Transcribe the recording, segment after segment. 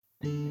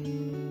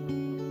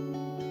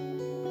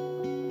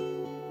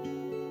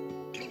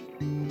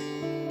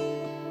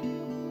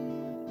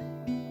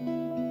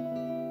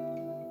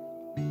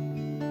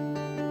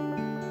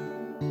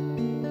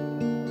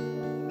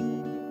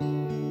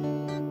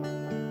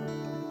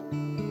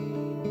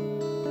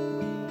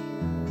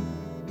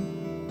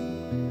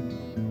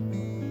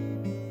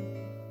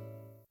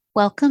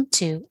Welcome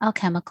to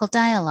Alchemical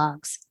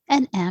Dialogues,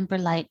 an Amber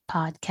Light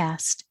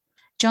podcast.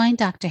 Join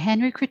Dr.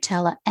 Henry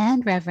Crutella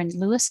and Reverend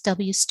Louis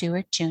W.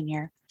 Stewart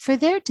Jr. for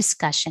their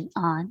discussion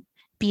on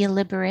Be a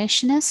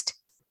Liberationist,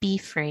 Be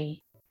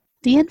Free.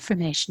 The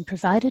information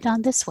provided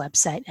on this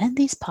website and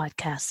these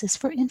podcasts is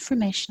for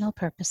informational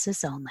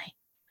purposes only.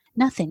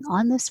 Nothing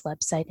on this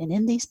website and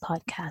in these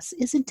podcasts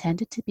is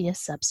intended to be a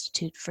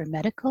substitute for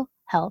medical,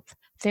 health,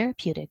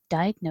 therapeutic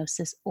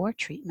diagnosis, or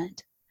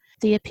treatment.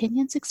 The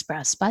opinions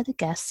expressed by the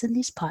guests in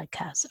these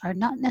podcasts are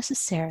not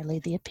necessarily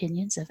the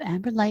opinions of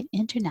Amber Light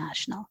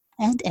International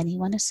and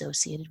anyone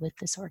associated with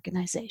this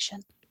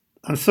organization.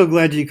 I'm so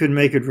glad you could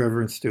make it,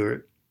 Reverend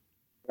Stewart.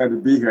 Glad to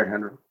be here,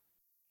 Henry.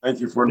 Thank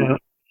you for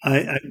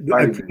I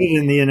put it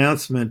in the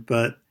announcement,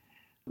 but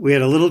we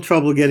had a little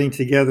trouble getting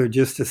together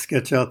just to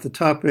sketch out the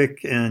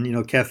topic.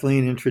 And,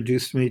 Kathleen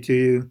introduced me to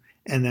you,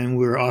 and then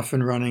we were off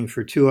and running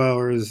for 2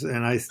 hours.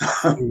 And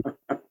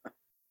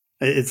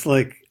it's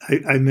like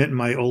I met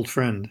my old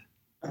friend.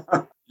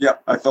 Yeah,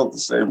 I felt the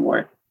same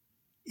way.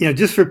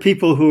 Just for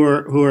people who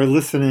are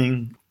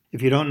listening,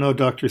 if you don't know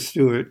Dr.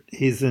 Stewart,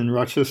 he's in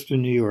Rochester,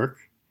 New York.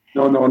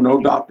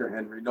 No, Dr.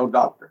 Henry, no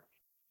doctor.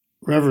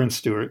 Reverend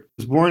Stewart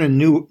was born in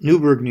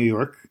Newburgh, New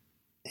York,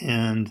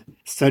 and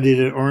studied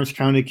at Orange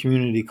County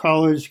Community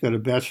College, got a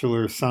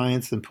Bachelor of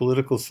Science in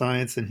Political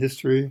Science and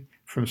History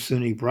from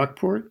SUNY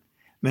Brockport,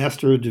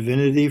 Master of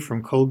Divinity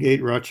from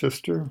Colgate,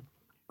 Rochester,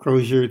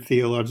 Crozier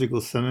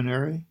Theological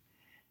Seminary,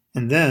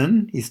 and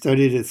then he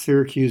studied at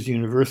Syracuse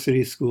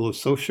University School of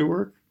Social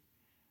Work,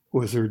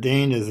 was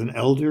ordained as an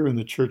elder in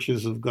the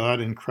Churches of God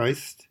in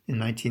Christ in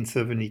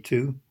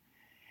 1972,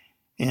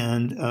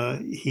 and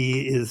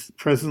he is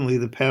presently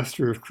the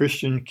pastor of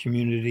Christian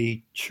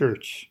Community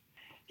Church.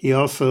 He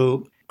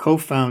also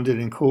co-founded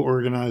and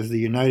co-organized the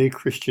United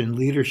Christian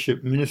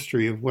Leadership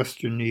Ministry of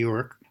Western New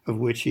York, of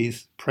which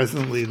he's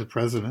presently the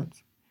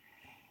president.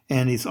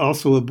 And he's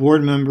also a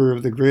board member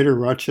of the Greater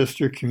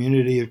Rochester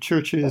Community of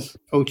Churches,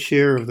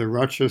 co-chair of the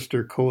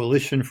Rochester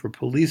Coalition for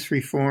Police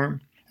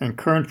Reform, and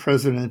current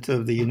president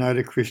of the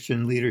United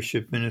Christian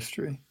Leadership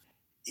Ministry.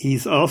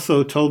 He's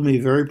also told me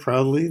very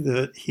proudly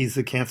that he's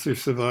a cancer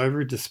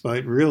survivor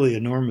despite really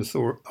enormous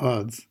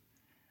odds.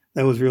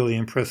 That was really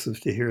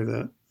impressive to hear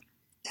that.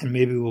 And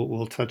maybe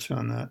we'll touch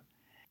on that.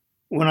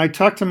 When I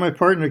talked to my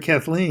partner,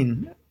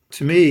 Kathleen,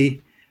 to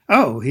me,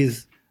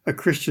 he's a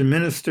Christian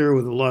minister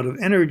with a lot of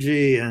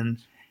energy and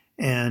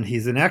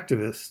he's an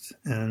activist.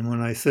 And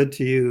when I said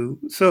to you,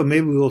 so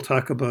maybe we'll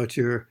talk about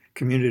your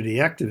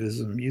community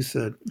activism, you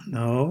said,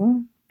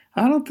 no,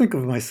 I don't think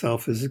of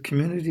myself as a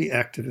community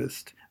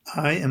activist.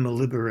 I am a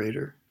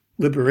liberationist,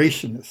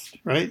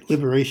 right?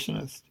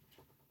 Liberationist.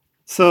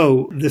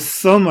 So there's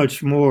so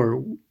much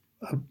more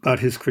about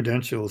his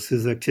credentials,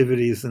 his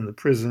activities in the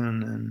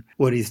prison and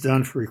what he's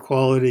done for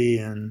equality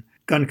and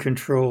gun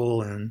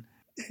control and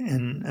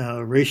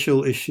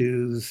racial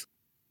issues.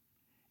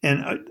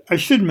 And I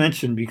should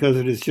mention, because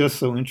it is just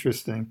so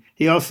interesting,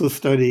 he also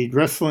studied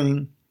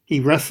wrestling.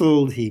 He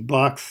wrestled, he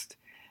boxed.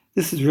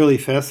 This is really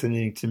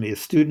fascinating to me, a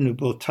student of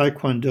both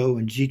Taekwondo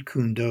and Jeet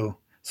Kune Do.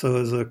 So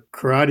as a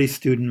karate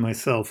student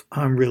myself,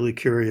 I'm really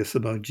curious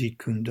about Jeet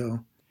Kune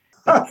Do.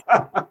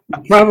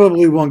 We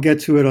probably won't get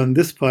to it on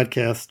this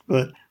podcast,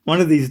 but one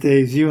of these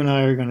days you and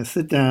I are going to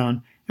sit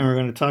down and we're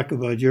going to talk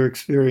about your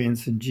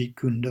experience in Jeet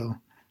Kune Do.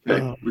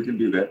 Okay, we can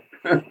do that.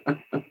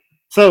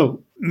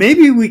 So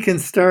maybe we can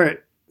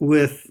start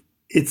with,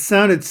 it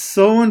sounded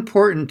so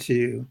important to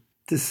you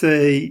to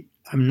say,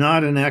 I'm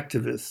not an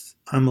activist,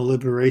 I'm a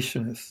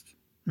liberationist.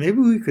 Maybe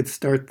we could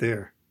start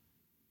there.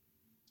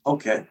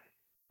 Okay.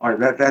 All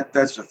right,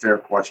 that's a fair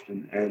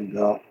question. And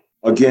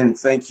again,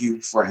 thank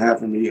you for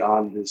having me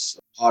on this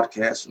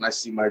podcast. And I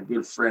see my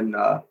good friend,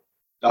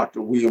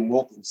 Dr. William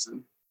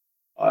Wilkinson,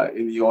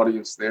 in the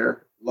audience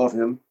there. Love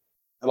him.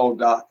 Hello,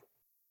 Doc.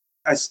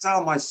 I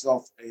style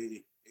myself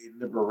a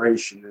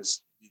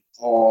liberationist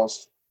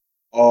because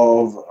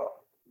of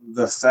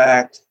the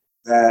fact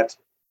that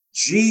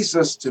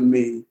Jesus to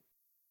me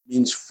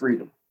means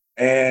freedom.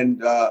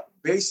 And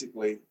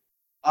basically,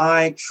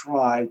 I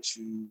try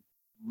to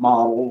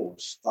model or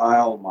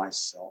style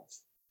myself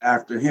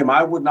after him.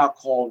 I would not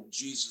call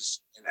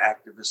Jesus an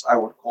activist. I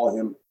would call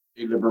him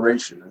a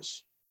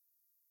liberationist.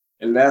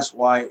 And that's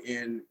why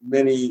in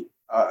many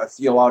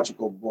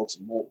theological books,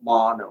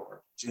 Moltmann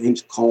or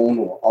James Cone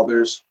or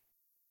others,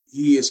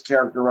 he is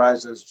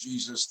characterized as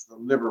Jesus the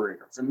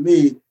liberator. For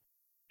me,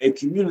 a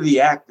community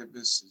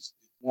activist is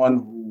one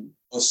who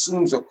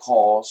assumes a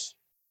cause,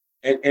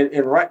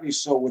 and rightly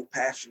so, with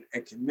passion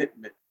and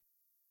commitment,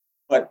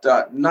 but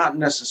not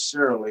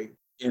necessarily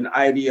an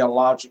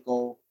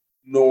ideological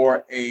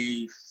nor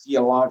a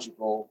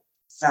theological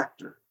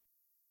factor.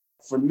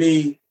 For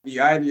me,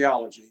 the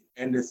ideology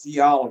and the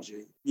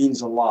theology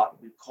means a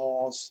lot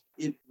because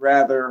it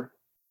rather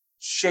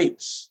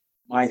shapes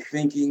my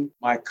thinking,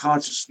 my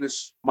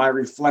consciousness, my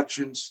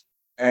reflections,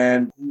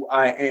 and who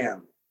I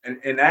am.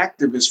 An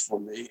activist for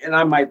me, and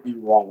I might be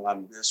wrong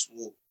on this,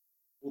 will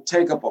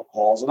take up a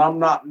cause, and I'm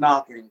not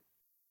knocking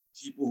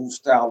people who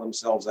style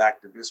themselves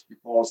activists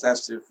because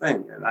that's their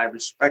thing, and I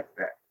respect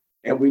that.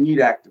 And we need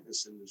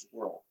activists in this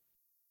world.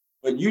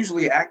 But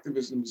usually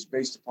activism is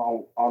based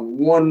upon on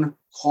one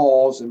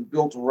cause and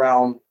built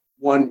around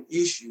one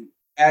issue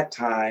at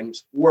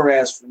times,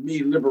 whereas for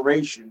me,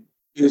 liberation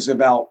is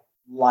about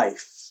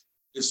life.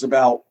 It's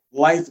about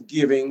life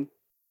giving,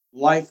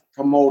 life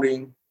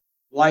promoting,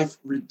 life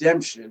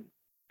redemption,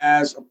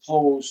 as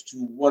opposed to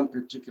one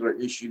particular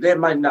issue. That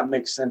might not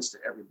make sense to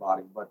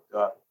everybody, but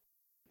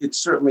it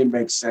certainly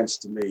makes sense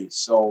to me.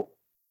 So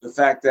the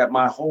fact that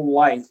my whole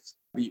life,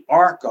 the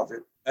arc of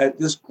it at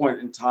this point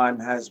in time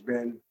has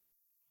been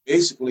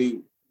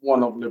basically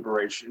one of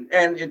liberation.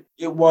 And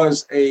it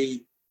was a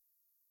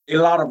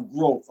lot of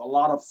growth, a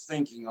lot of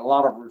thinking, a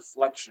lot of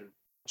reflection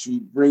to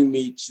bring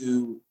me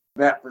to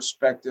that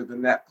perspective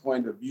and that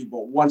point of view.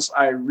 But once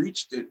I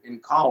reached it in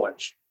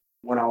college,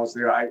 when I was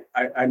there,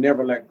 I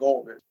never let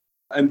go of it.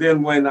 And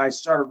then when I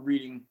started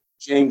reading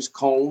James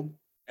Cone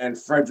and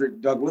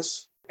Frederick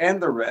Douglass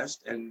and the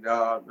rest, and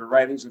the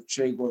writings of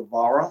Che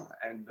Guevara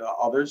and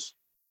others,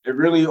 it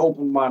really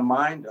opened my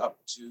mind up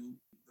to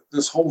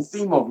this whole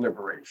theme of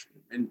liberation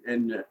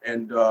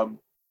and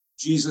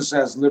Jesus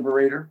as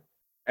liberator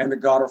and the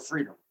God of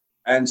freedom.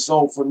 And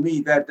so for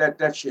me,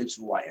 that shapes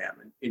who I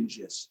am in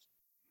gist.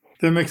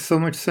 That makes so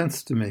much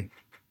sense to me.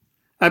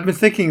 I've been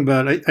thinking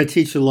about it. I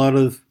teach a lot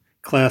of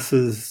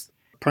classes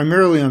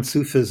primarily on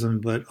Sufism,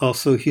 but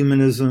also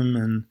humanism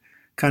and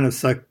kind of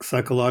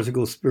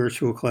psychological,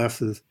 spiritual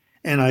classes.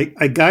 And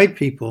I guide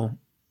people.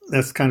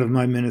 That's kind of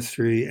my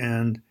ministry.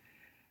 And,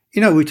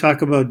 we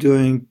talk about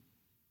doing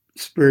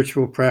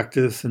spiritual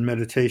practice and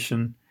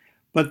meditation.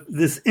 But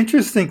this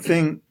interesting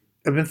thing,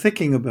 I've been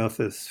thinking about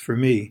this for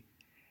me,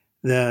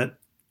 that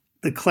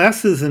the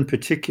classes in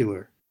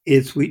particular,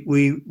 is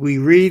we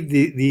read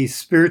these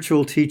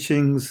spiritual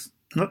teachings,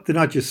 they're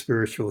not just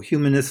spiritual,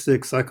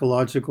 humanistic,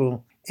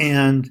 psychological,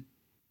 and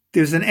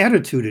there's an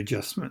attitude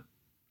adjustment.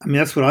 I mean,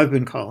 that's what I've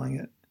been calling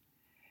it.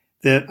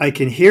 That I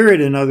can hear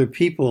it in other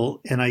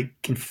people and I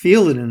can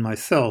feel it in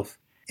myself.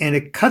 And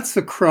it cuts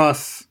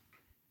across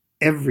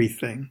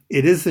everything.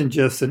 It isn't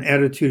just an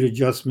attitude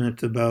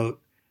adjustment about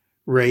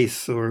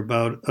race or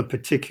about a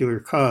particular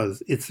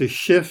cause. It's a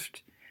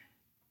shift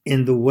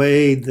in the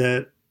way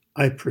that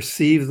I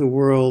perceive the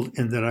world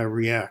and that I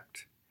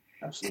react.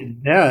 Absolutely.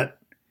 And that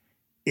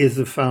is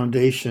a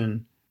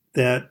foundation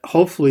that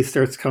hopefully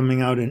starts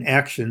coming out in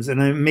actions.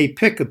 And I may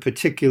pick a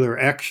particular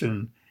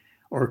action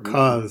or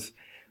cause,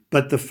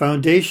 but the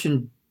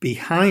foundation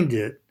behind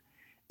it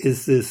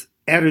is this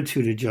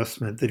attitude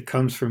adjustment that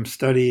comes from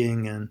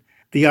studying and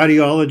the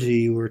ideology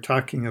you were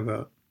talking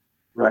about.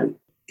 Right.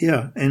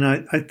 Yeah. And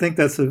I think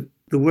that's the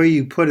way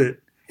you put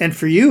it. And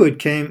for you,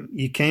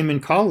 you came in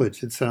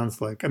college, it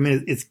sounds like. I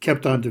mean, it's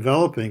kept on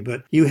developing,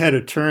 but you had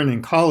a turn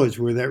in college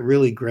where that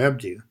really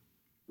grabbed you.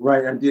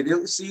 Right, I did. It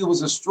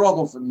was a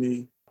struggle for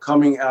me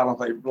coming out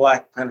of a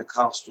Black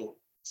Pentecostal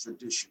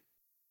tradition.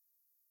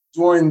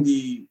 During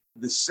the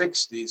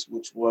 60s,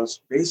 which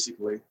was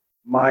basically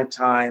my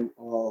time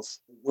of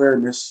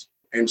awareness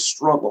and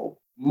struggle,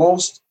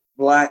 most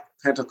Black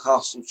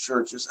Pentecostal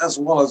churches, as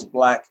well as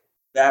Black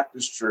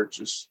Baptist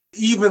churches,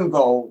 even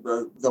though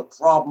the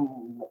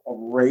problem of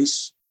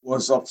race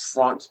was up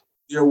front,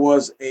 there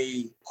was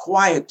a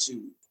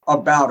quietude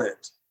about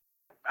it.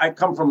 I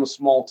come from a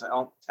small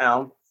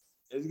town.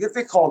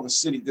 They call it the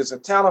city. There's a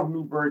town of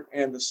Newburgh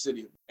and the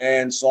city.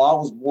 And so I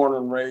was born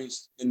and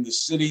raised in the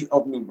city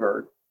of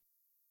Newburgh,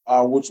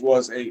 which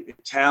was a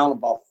town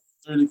about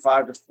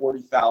 35 to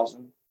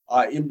 40,000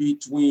 in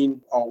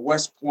between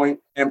West Point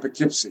and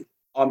Poughkeepsie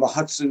on the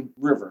Hudson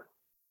River.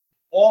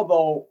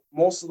 Although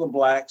most of the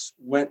Blacks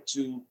went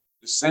to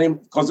the same,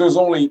 because there's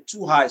only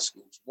two high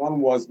schools. One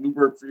was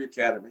Newburgh Free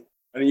Academy,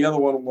 and the other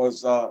one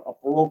was a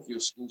parochial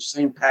school,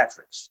 St.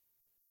 Patrick's.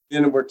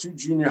 Then there were two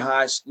junior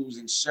high schools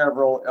and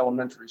several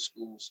elementary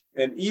schools.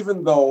 And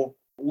even though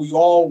we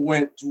all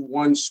went to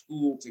one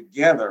school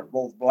together,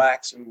 both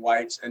Blacks and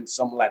whites and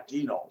some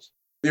Latinos,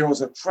 there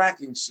was a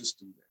tracking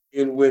system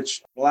in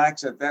which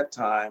Blacks at that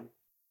time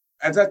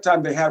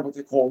they had what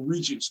they call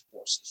Regents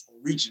courses or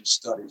Regent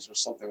studies or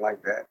something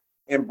like that.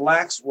 And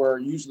Blacks were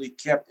usually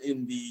kept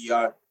in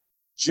the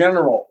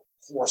general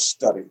course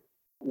study,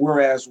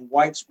 whereas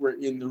whites were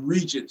in the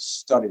Regent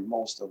study,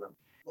 most of them.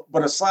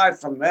 But aside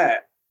from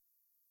that,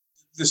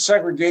 the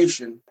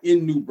segregation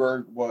in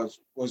Newburgh was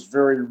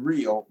very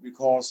real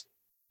because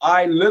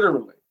I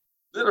literally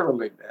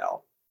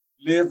now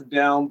lived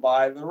down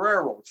by the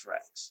railroad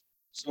tracks.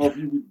 So if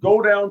you would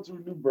go down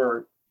through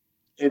Newburgh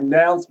and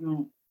down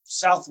through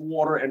South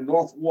Water and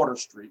North Water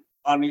Street,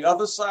 on the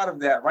other side of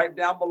that, right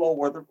down below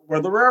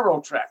were the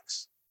railroad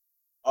tracks.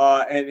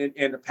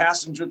 And the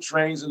passenger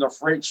trains and the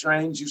freight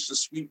trains used to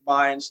sweep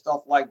by and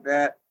stuff like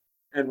that.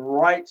 And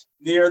right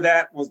near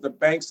that was the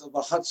banks of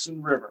the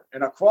Hudson River.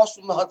 And across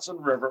from the Hudson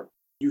River,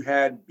 you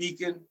had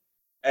Beacon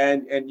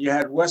and you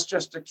had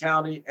Westchester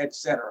County, et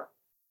cetera,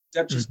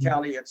 Dutchess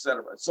County, et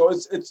cetera. So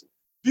it's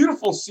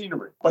beautiful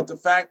scenery. But the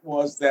fact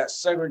was that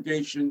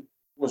segregation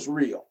was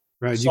real.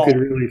 Right. You could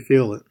really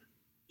feel it.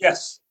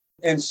 Yes.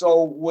 And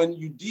so when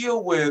you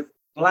deal with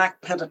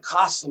Black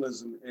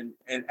Pentecostalism,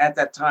 and at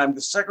that time,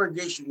 the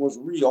segregation was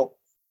real,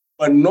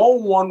 but no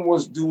one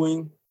was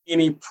doing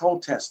any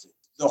protesting.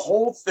 The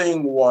whole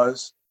thing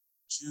was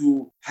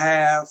to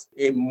have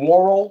a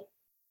moral,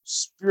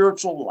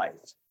 spiritual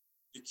life,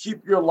 to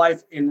keep your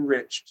life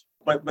enriched.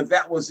 But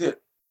that was it.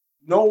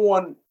 No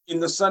one in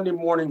the Sunday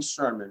morning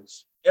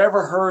sermons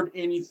ever heard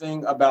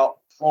anything about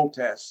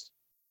protest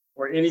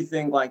or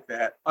anything like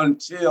that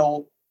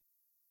until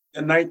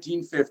the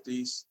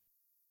 1950s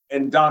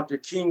and Dr.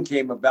 King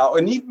came about.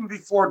 And even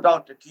before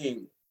Dr.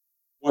 King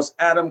was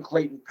Adam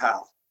Clayton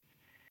Powell,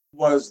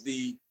 was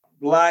the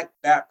Black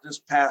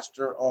Baptist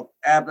pastor of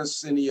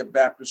Abyssinia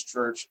Baptist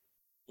Church,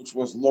 which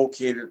was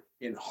located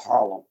in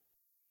Harlem.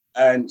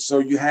 And so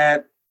you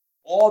had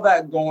all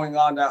that going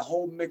on, that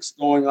whole mix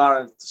going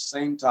on at the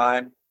same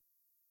time.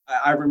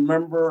 I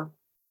remember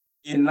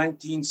in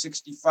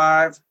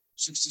 1965,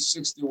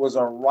 66, there was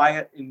a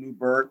riot in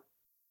Newburgh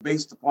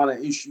based upon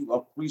an issue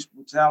of police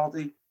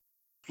brutality.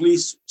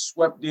 Police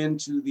swept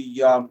into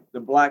the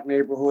Black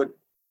neighborhood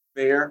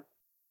there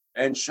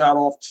and shot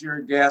off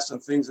tear gas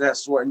and things of that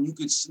sort. And you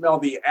could smell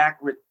the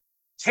acrid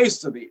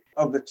taste of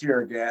the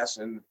tear gas.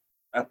 And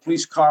a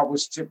police car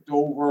was tipped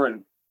over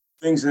and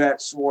things of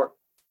that sort.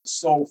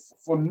 So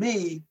for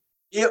me,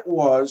 it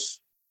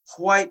was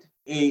quite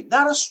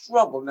not a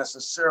struggle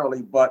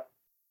necessarily, but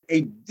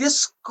a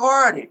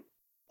discarding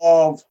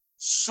of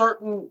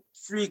certain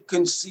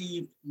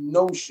preconceived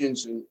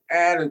notions and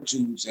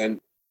attitudes and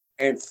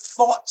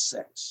thought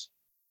sets,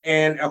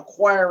 and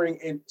acquiring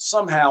and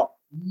somehow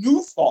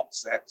new thought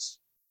sets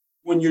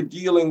when you're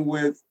dealing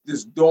with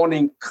this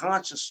dawning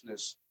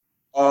consciousness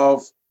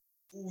of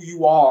who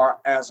you are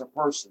as a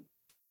person.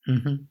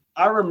 Mm-hmm.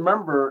 I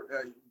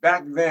remember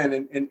back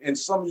then, and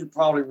some of you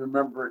probably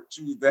remember it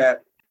too,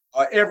 that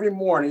every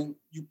morning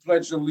you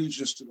pledged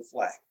allegiance to the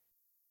flag.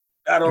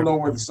 I don't know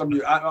whether some of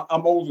you,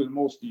 I'm older than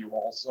most of you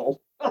all, so.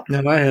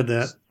 No, I had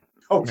that.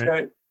 Okay.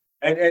 Right.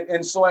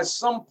 And so at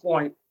some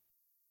point,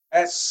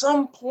 I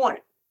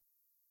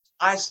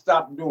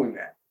stopped doing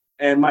that.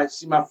 And my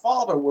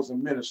father was a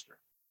minister.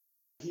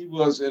 He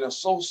was an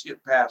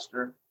associate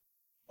pastor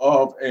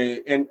of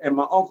and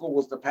my uncle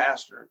was the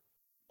pastor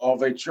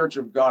of a Church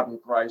of God in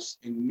Christ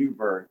in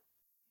Newburgh.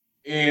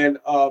 And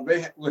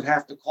they would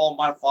have to call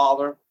my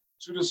father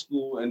to the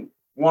school and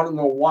want to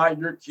know why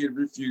your kid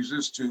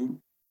refuses to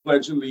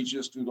pledge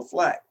allegiance to the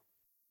flag.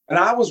 And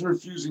I was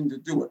refusing to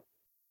do it.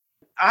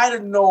 I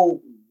didn't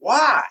know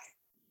why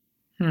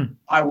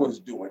I was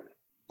doing it,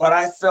 but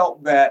I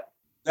felt that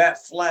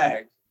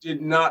flag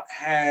did not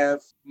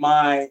have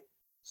my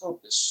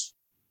purpose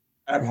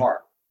at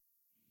heart.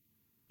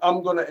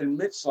 I'm going to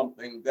admit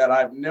something that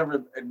I've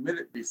never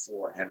admitted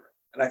before, Henry,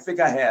 and I think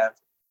I have,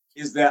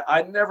 is that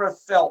I never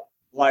felt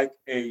like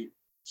a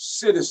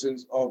citizen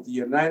of the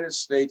United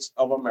States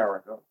of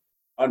America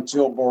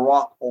until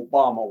Barack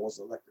Obama was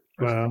elected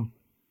president. Wow.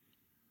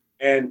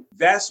 And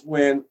that's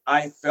when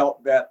I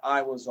felt that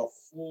I was a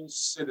full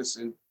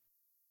citizen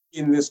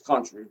in this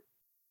country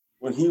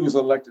when he was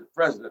elected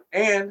president.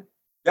 And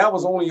that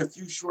was only a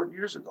few short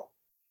years ago.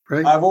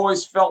 Right. I've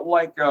always felt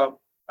like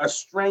a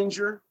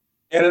stranger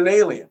and an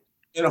alien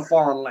in a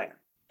foreign land.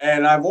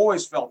 And I've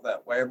always felt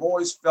that way. I've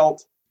always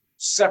felt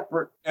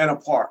separate and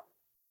apart.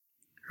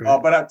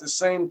 Right. But at the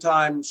same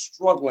time,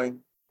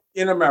 struggling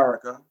in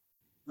America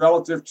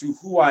relative to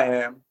who I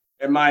am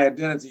and my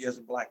identity as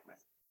a Black man.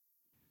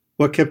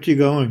 What kept you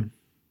going?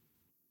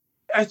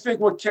 I think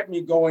what kept me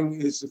going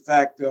is the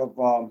fact of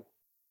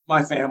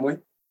my family.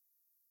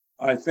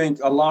 I think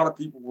a lot of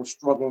people were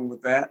struggling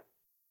with that.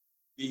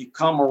 The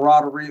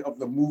camaraderie of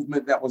the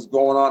movement that was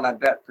going on at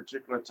that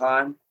particular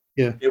time.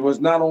 Yeah. It was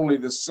not only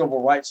the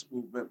civil rights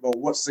movement, but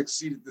what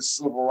succeeded the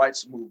civil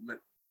rights movement,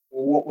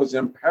 or what was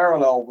in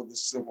parallel with the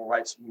civil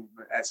rights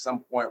movement at some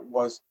point,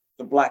 was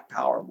the Black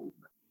Power movement.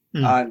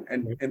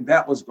 And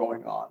that was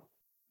going on.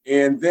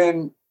 And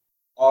then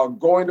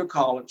going to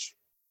college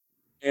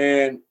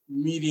and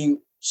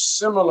meeting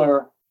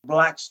similar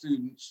Black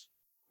students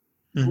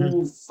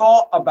who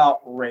thought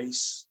about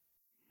race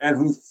and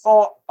who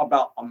thought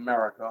about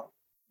America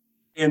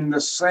in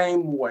the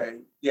same way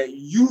that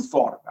you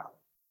thought about it.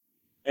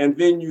 And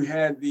then you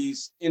had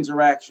these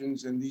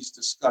interactions and these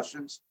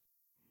discussions,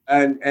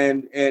 and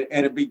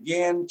it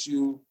began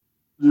to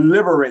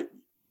liberate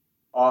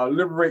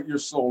your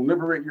soul,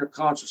 liberate your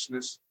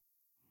consciousness,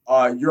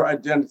 your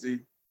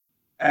identity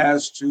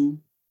as to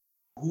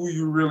who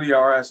you really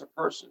are as a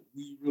person,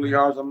 who you really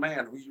are as a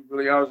man, who you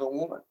really are as a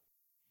woman.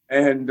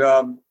 And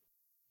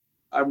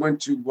I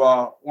went to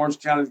Orange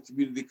County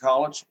Community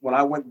College. When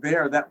I went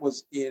there, that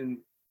was in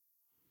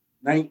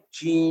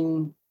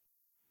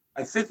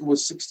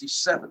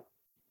 1967.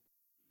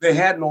 They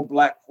had no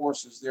Black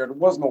courses there. There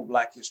was no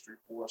Black history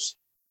course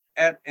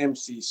at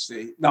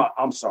MCC. No,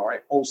 I'm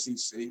sorry,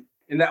 OCC.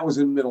 And that was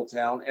in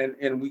Middletown.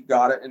 And we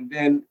got it. And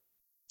then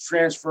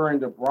transferring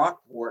to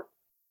Brockport,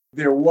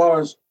 there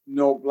was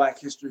no Black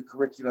history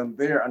curriculum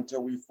there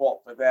until we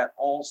fought for that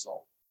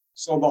also.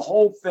 So the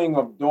whole thing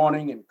of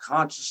dawning and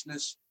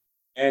consciousness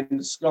and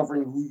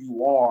discovering who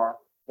you are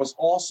was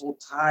also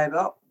tied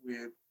up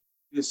with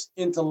this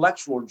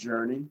intellectual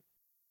journey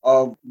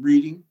of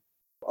reading,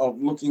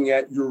 of looking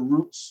at your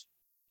roots,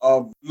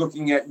 of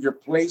looking at your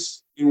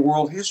place in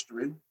world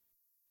history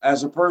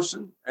as a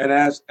person and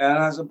as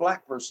a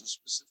Black person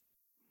specifically.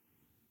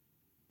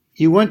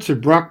 You went to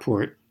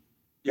Brockport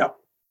Yeah,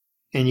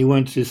 and you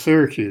went to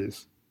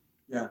Syracuse.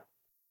 yeah.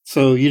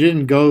 So you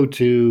didn't go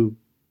to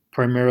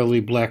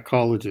primarily Black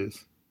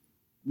colleges.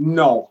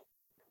 No,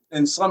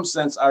 in some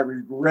sense, I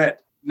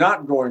regret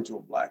not going to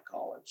a Black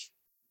college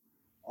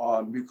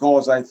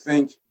because I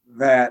think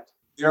that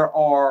there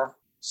are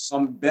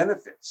some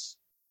benefits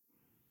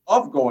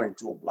of going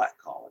to a Black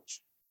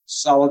college: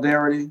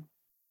 solidarity,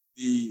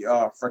 the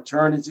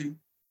fraternity,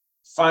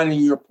 finding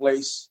your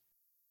place,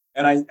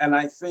 and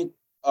I think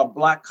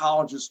Black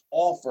colleges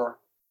offer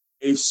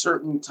a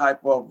certain type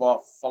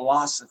of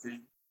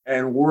philosophy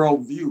and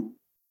worldview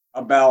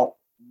about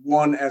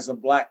one as a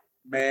Black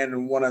man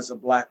and one as a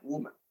Black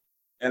woman,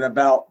 and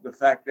about the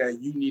fact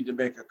that you need to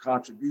make a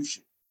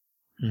contribution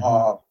Mm-hmm.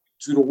 uh,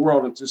 to the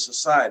world and to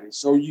society.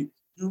 So you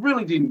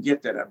really didn't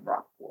get that at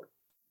Brockport.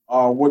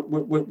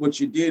 What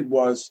you did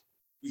was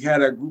we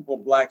had a group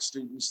of Black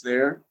students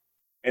there,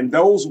 and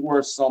those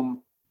were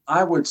some,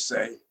 I would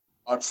say,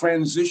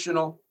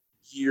 transitional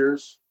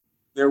years.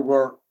 There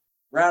were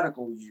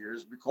radical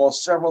years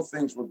because several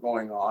things were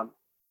going on.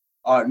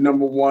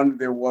 Number one,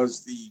 there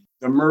was the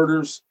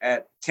murders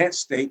at Kent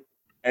State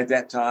at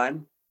that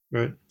time.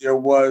 Right. There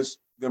was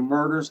the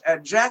murders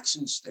at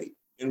Jackson State,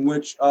 in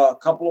which a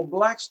couple of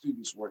Black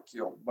students were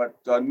killed, but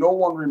no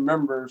one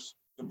remembers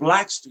the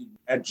Black student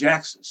at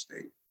Jackson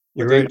State. But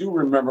You're they right. do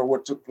remember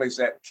what took place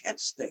at Kent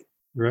State.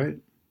 Right.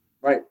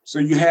 Right. So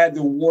you had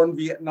the war in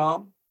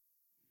Vietnam.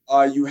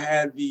 You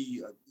had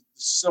the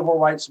civil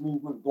rights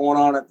movement going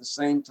on at the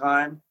same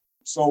time.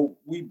 So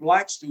we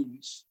Black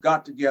students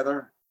got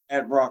together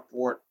at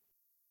Brockport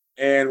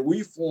and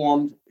we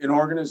formed an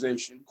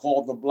organization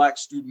called the Black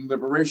Student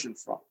Liberation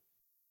Front,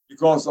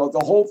 because the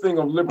whole thing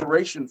of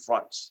liberation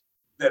fronts,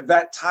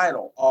 that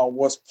title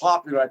was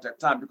popular at that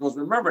time. Because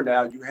remember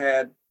now, you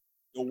had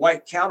the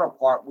white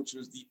counterpart, which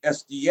was the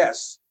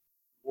SDS,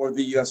 or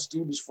the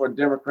Students for a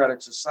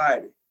Democratic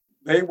Society.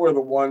 They were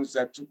the ones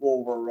that took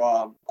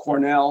over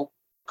Cornell,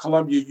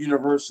 Columbia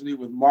University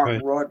with Mark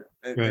Right. Rudd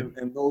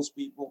and those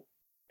people,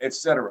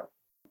 etc.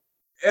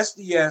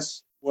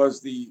 SDS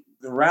was the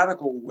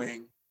radical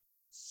wing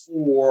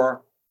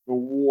for the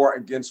war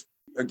against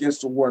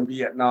the war in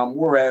Vietnam,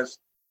 whereas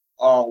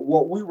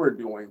what we were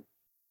doing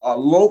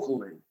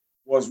locally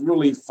was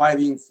really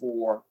fighting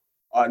for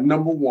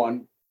number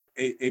one,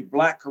 a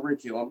Black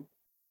curriculum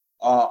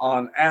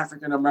on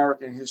African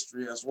American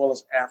history as well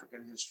as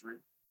African history.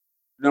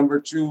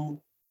 Number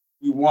two,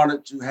 we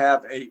wanted to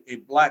have a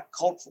Black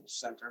cultural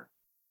center,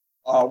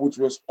 which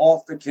was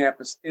off the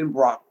campus in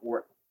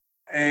Brockport.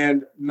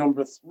 And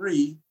number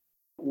three,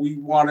 we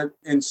wanted,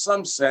 in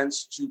some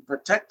sense, to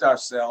protect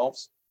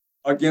ourselves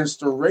against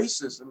the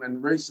racism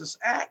and racist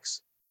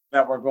acts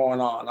that were going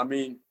on. I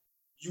mean,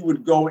 you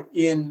would go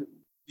in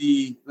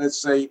the,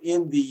 let's say,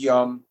 in the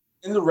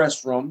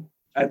restroom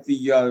at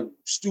the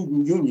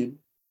student union,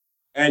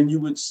 and you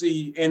would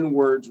see N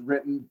words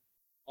written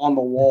on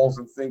the walls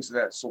and things of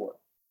that sort.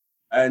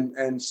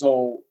 And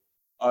so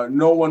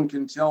no one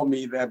can tell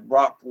me that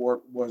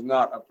Brockport was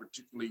not a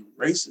particularly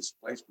racist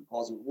place,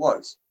 because it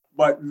was.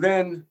 But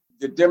then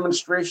the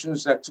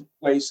demonstrations that took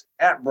place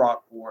at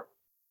Brockport,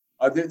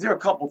 there are a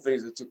couple of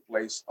things that took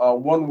place.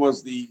 One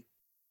was the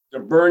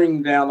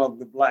burning down of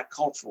the Black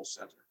Cultural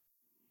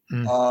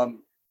Center.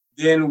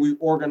 Then we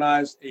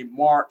organized a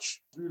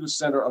march through the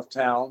center of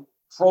town,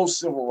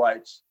 pro-civil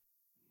rights,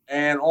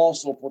 and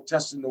also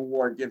protesting the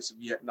war against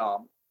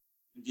Vietnam.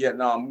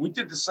 We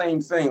did the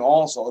same thing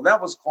also.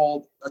 That was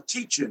called a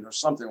teach-in or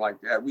something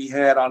like that. We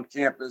had on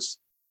campus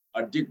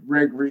Dick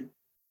Gregory.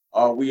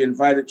 We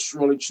invited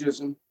Shirley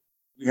Chisholm.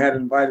 We had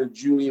invited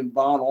Julian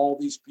Bond. All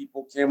these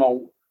people came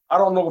out. I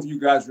don't know if you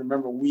guys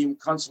remember William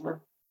Kunstler.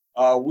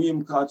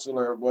 William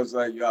Kunstler was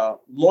a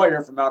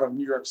lawyer from out of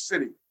New York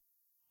City,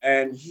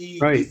 and he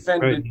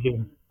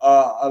defended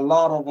a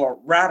lot of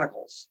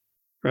radicals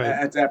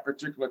at that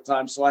particular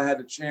time. So I had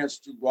a chance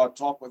to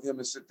talk with him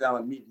and sit down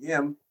and meet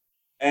him.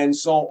 And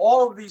so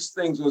all of these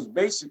things was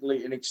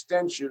basically an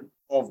extension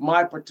of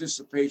my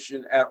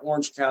participation at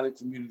Orange County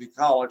Community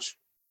College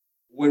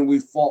when we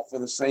fought for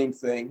the same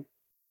thing.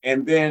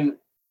 And then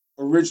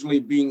originally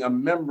being a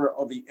member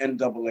of the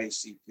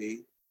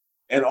NAACP,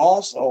 and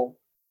also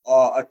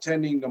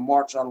attending the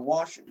March on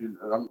Washington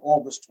on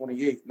August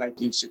 28th,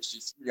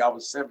 1963. I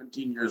was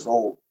 17 years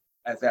old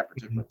at that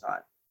particular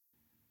time.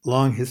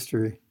 Long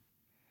history.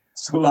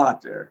 It's a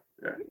lot there.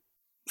 Yeah.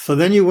 So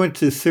then you went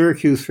to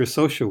Syracuse for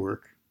social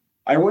work.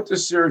 I went to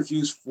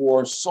Syracuse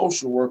for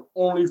social work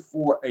only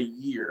for a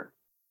year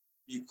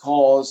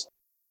because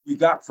we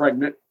got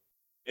pregnant.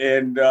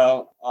 And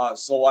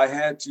so I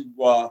had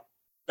to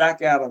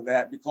back out of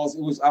that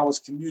because I was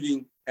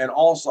commuting and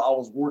also I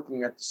was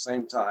working at the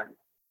same time.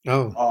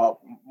 Oh.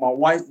 My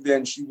wife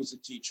then, she was a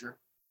teacher,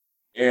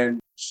 and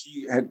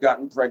she had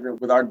gotten pregnant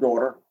with our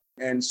daughter.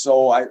 And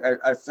so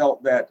I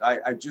felt that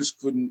I just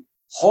couldn't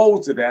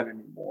hold to that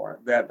anymore,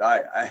 that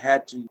I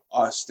had to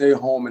stay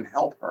home and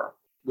help her,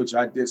 which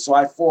I did. So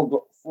I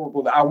forego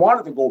that. I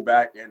wanted to go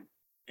back and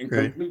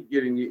Right. complete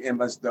getting the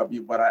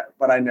MSW,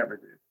 but I never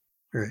did.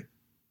 Right.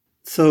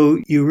 So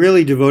you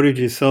really devoted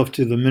yourself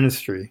to the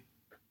ministry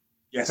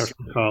Yes. after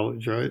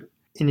college, right?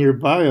 In your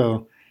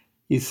bio,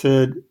 you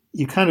said,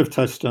 you kind of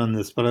touched on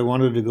this, but I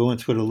wanted to go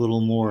into it a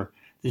little more,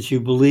 that you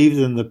believed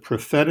in the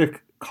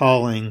prophetic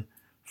calling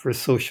for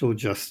social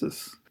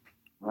justice.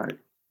 Right.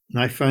 And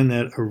I find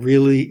that a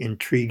really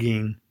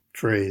intriguing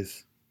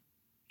phrase.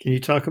 Can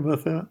you talk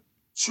about that?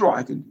 Sure,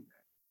 I can do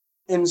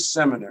that. In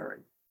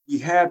seminary, we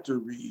had to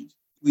read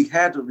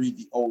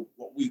the old,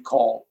 what we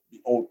call the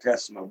Old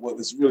Testament. Well,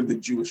 it's really the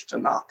Jewish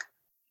Tanakh.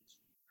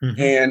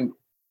 Mm-hmm.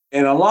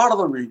 And a lot of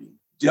the reading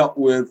dealt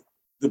with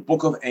the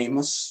book of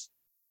Amos,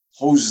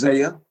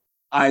 Hosea,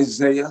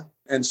 Isaiah,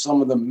 and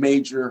some of the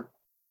major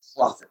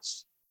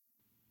prophets.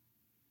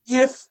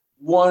 If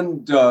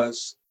one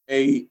does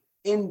a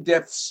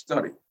in-depth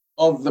study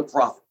of the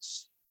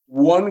prophets,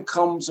 one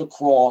comes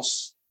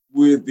across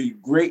with the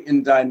great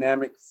and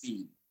dynamic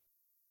theme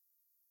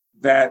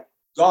that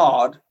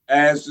God,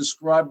 as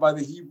described by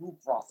the Hebrew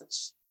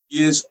prophets,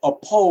 is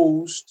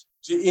opposed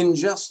to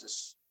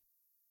injustice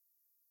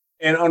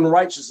and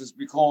unrighteousness,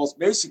 because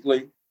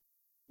basically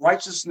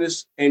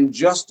righteousness and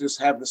justice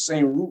have the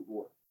same root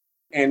word.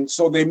 And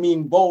so they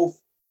mean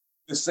both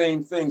the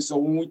same thing. So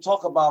when we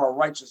talk about a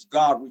righteous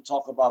God, we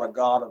talk about a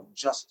God of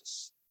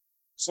justice.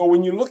 So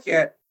when you look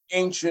at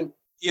ancient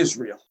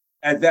Israel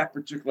at that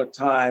particular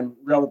time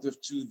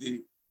relative to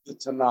the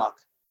Tanakh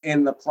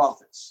and the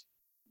prophets,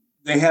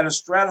 they had a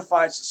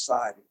stratified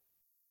society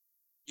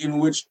in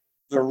which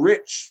the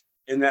rich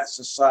in that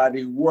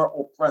society were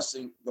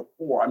oppressing the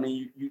poor. I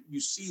mean, you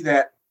see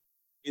that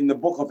in the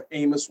book of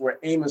Amos, where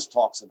Amos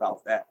talks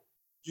about that.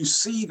 You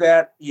see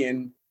that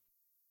in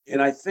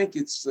I think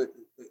it's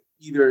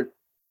either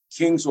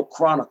Kings or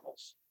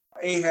Chronicles.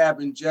 Ahab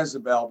and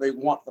Jezebel, they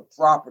want the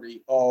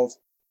property of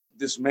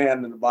this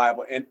man in the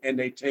Bible, and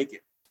they take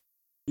it.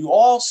 You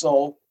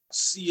also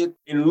see it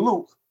in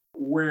Luke,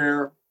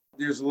 where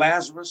there's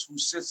Lazarus who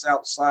sits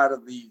outside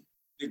of the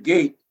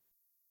gate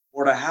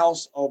or the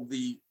house of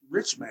the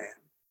rich man.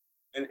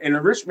 And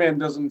the rich man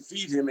doesn't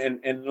feed him,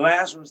 and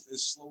Lazarus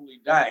is slowly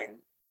dying.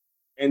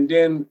 And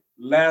then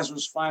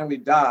Lazarus finally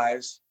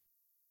dies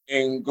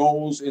and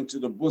goes into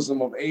the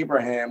bosom of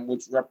Abraham,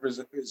 which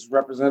is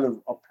representative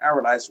of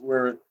paradise,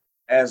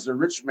 whereas the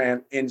rich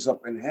man ends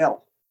up in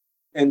hell.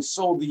 And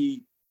so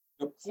the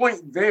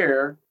point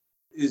there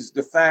is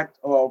the fact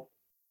of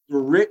the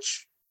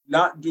rich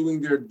not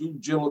doing their due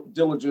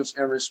diligence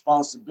and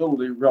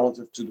responsibility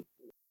relative to the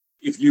poor.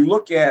 If you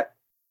look at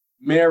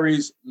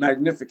Mary's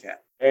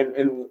Magnificat,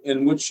 and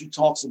in which she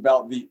talks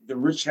about the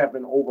rich have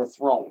been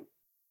overthrown,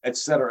 et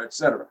cetera, et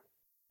cetera.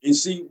 You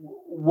see,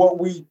 what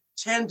we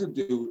tend to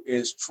do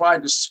is try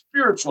to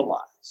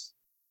spiritualize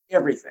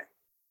everything.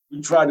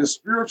 We try to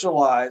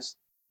spiritualize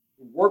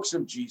the works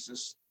of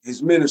Jesus,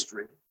 his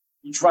ministry.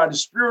 We try to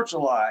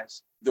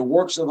spiritualize the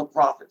works of the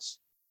prophets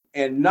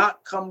and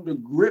not come to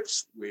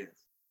grips with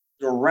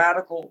the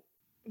radical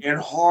and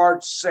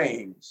hard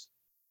sayings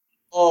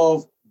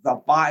of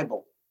the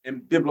Bible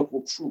and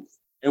biblical truth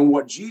and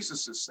what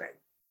Jesus is saying.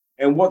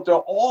 And what they're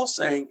all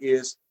saying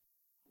is,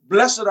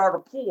 blessed are the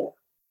poor,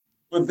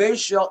 for they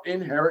shall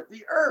inherit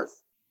the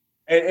earth.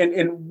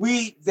 And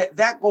we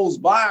that goes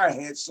by our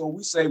heads. So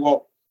we say,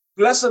 well,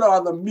 blessed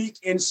are the meek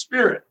in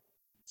spirit,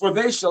 for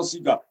they shall see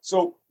God.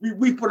 So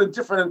we put a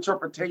different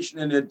interpretation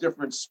and a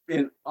different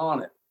spin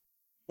on it.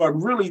 But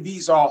really,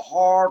 these are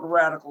hard,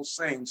 radical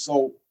sayings.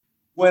 So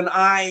when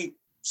I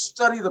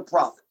study the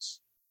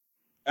prophets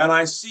and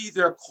I see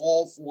their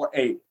call for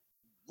a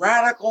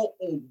radical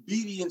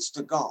obedience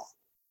to God,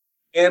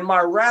 and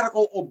my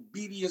radical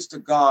obedience to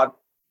God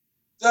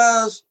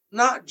does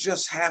not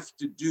just have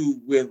to do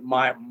with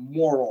my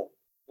moral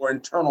or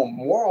internal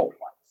moral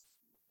life,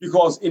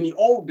 because in the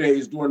old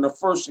days, during the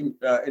first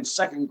and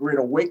second Great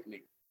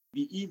Awakening,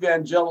 the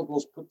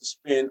evangelicals put the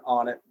spin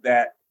on it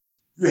that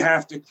you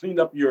have to clean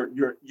up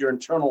your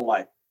internal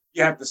life.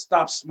 You have to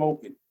stop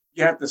smoking.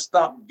 You have to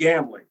stop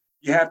gambling.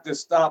 You have to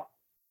stop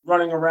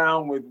running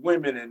around with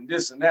women and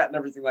this and that and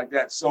everything like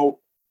that. So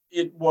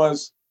it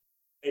was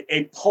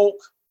a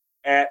poke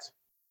at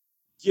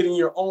getting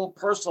your own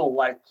personal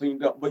life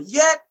cleaned up. But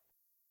yet,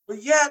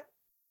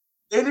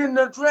 they didn't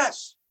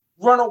address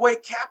runaway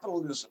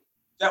capitalism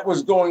that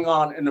was going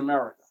on in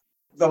America.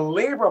 The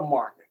labor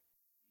market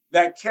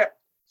that kept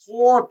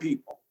poor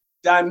people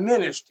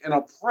diminished and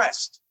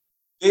oppressed.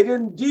 They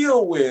didn't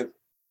deal with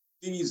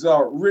these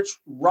rich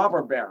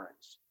robber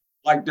barons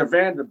like the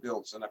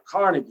Vanderbilts and the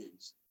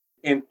Carnegies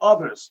and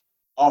others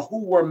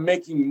who were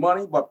making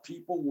money, but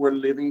people were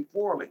living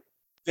poorly.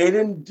 They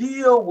didn't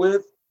deal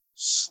with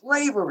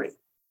slavery.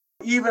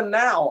 Even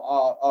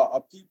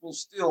now, people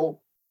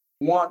still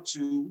want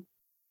to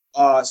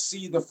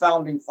see the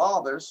founding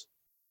fathers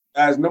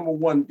as, number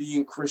one,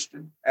 being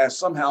Christian, as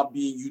somehow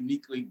being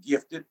uniquely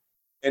gifted,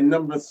 and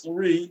number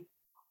three,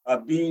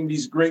 being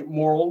these great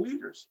moral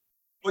leaders.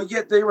 But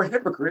yet they were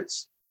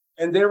hypocrites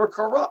and they were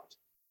corrupt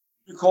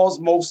because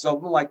most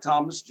of them, like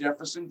Thomas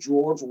Jefferson,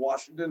 George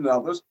Washington, and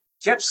others,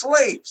 kept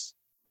slaves.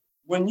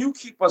 When you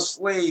keep a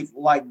slave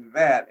like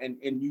that and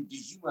you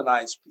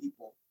dehumanize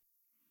people,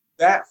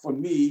 that for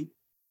me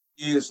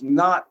is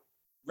not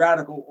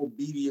radical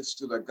obedience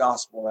to the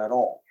gospel at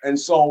all. And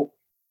so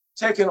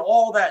taking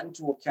all that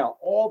into account,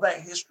 all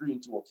that history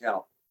into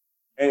account,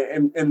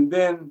 and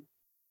then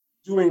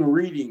doing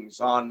readings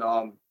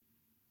on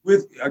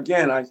with,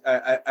 again,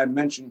 I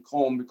mentioned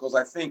Cone because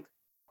I think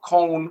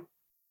Cone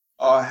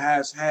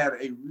has had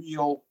a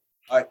real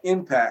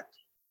impact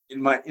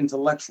in my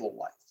intellectual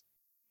life.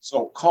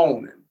 So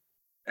Cone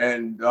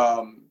and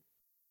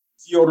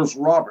Theodore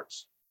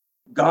Roberts,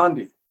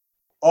 Gandhi,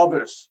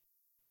 others,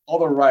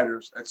 other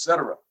writers,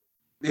 etc.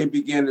 They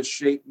began to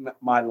shape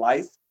my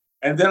life.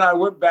 And then I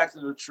went back to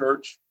the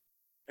church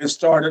and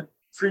started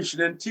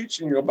preaching and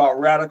teaching about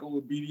radical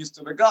obedience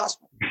to the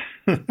gospel.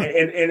 and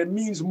it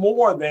means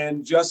more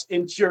than just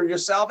interior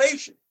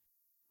salvation.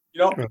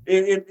 You know,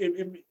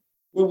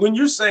 when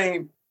you're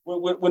saying,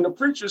 when the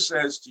preacher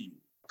says to you,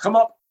 come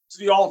up to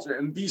the altar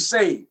and be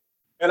saved,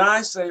 and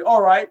I say,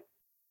 all right,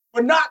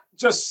 but not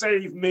just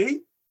save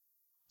me,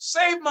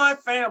 save my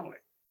family,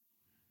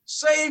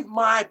 save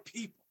my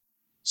people,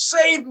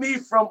 save me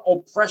from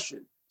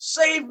oppression,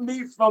 save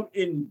me from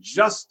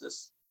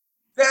injustice.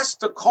 That's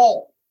the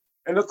call.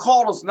 And the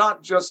call is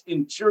not just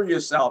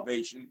interior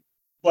salvation,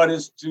 but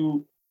is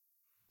to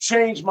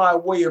change my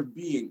way of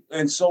being,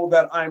 and so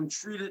that I'm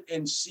treated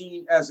and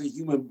seen as a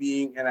human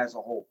being and as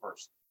a whole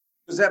person.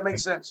 Does that make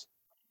sense?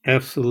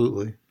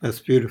 Absolutely.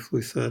 That's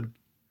beautifully said.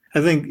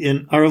 I think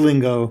in our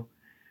lingo,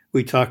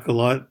 we talk a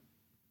lot,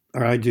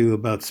 or I do,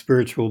 about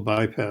spiritual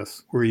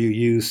bypass, where you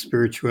use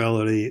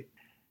spirituality.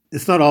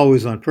 It's not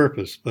always on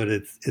purpose, but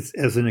it's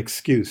as an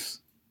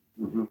excuse.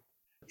 Mm-hmm.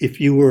 If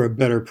you were a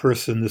better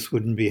person, this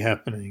wouldn't be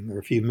happening. Or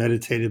if you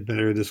meditated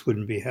better, this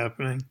wouldn't be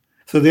happening.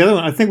 So the other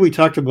one, I think we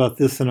talked about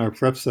this in our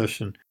prep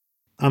session.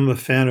 I'm a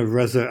fan of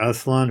Reza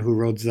Aslan, who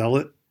wrote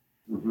Zealot.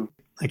 Mm-hmm.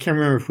 I can't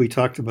remember if we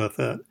talked about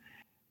that.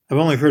 I've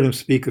only heard him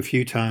speak a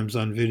few times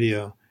on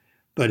video,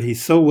 but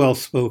he's so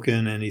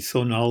well-spoken and he's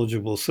so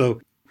knowledgeable.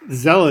 So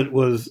Zealot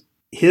was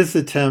his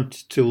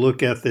attempt to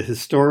look at the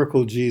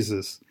historical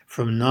Jesus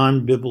from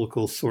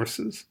non-biblical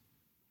sources.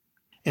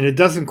 And it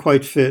doesn't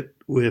quite fit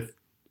with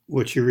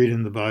what you read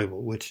in the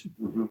Bible, which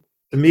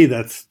to me,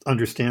 that's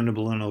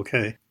understandable and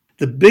okay.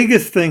 The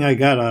biggest thing I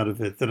got out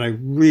of it that I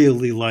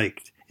really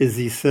liked is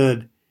he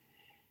said,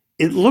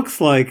 it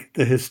looks like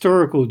the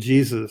historical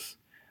Jesus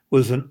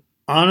was an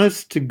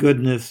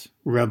honest-to-goodness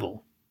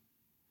rebel.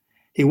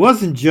 He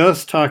wasn't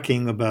just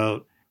talking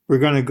about, we're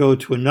going to go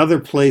to another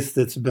place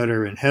that's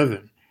better in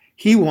heaven.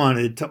 He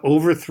wanted to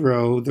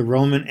overthrow the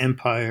Roman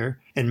Empire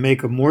and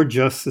make a more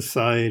just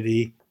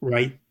society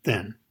right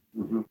then.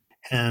 Mm-hmm.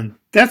 And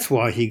that's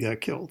why he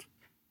got killed.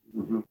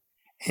 Mm-hmm.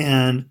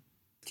 And,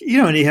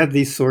 and he had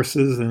these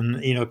sources,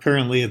 and,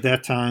 apparently at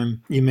that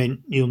time,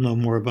 you'll know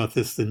more about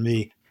this than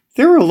me.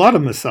 There were a lot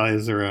of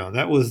messiahs around.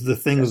 That was the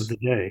thing of the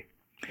day.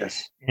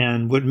 Yes.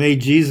 And what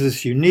made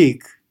Jesus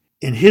unique,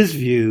 in his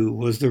view,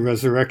 was the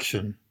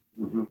resurrection.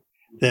 Mm-hmm.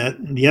 That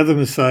the other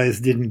messiahs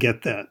didn't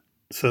get that.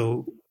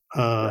 So,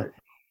 Right.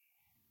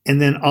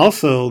 And then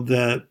also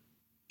that,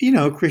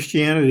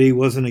 Christianity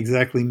wasn't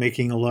exactly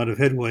making a lot of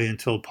headway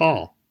until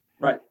Paul.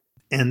 Right.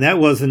 And that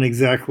wasn't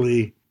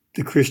exactly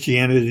the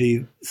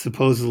Christianity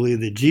supposedly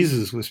that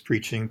Jesus was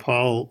preaching.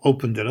 Paul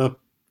opened it up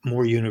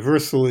more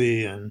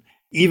universally, and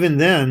even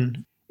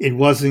then it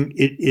wasn't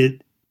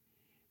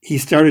he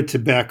started to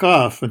back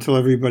off until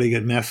everybody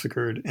got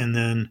massacred, and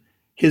then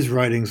his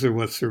writings are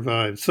what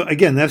survived. So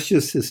again, that's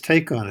just his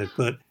take on it,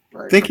 but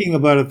thinking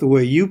about it the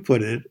way you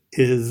put it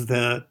is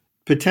that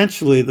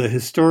potentially the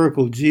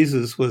historical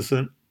Jesus was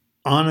an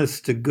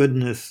honest to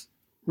goodness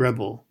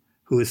rebel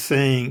who is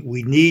saying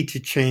we need to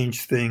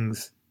change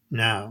things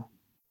now.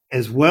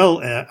 As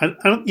well as, I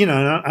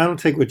don't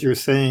take what you're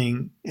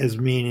saying as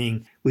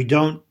meaning we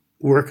don't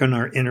work on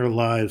our inner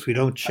lives, we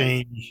don't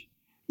change.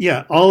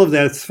 Yeah, all of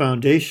that's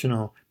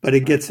foundational, but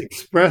it gets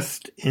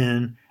expressed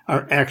in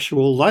our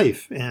actual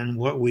life and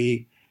what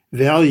we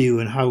value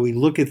and how we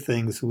look at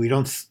things. We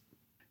don't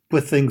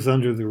put things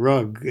under the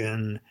rug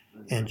and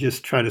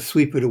just try to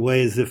sweep it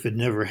away as if it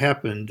never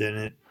happened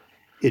and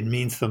it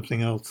means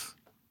something else.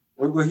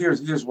 Well,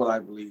 here's what I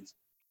believe.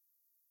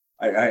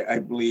 I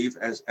believe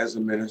as a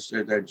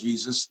minister that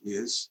Jesus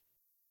is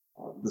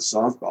the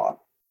Son of God.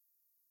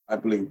 I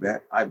believe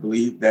that. I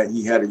believe that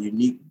he had a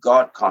unique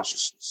God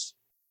consciousness,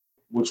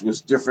 which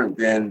was different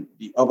than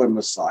the other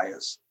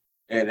messiahs.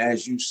 And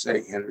as you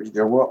say, Henry,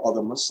 there were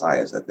other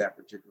messiahs at that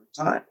particular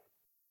time.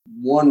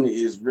 One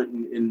is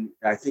written in,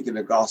 I think, in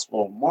the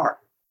Gospel of Mark,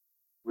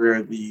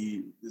 where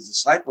the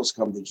disciples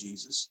come to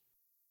Jesus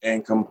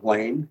and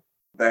complain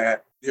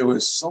that there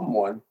was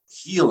someone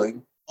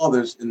healing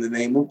others in the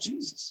name of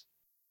Jesus.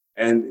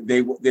 And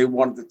they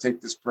wanted to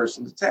take this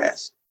person to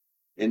task.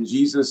 And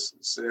Jesus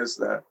says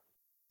that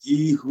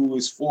he who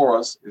is for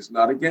us is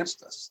not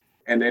against us.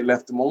 and they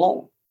left him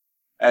alone.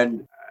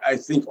 And I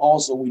think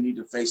also we need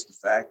to face the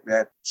fact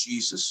that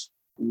Jesus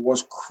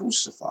was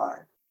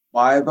crucified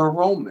by the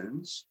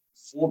Romans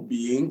for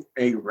being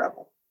a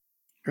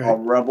Right.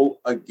 rebel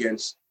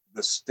against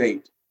the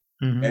state.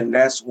 Mm-hmm. And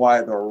that's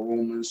why the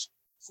Romans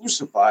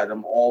crucified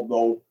him,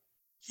 although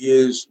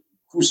his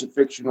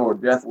crucifixion or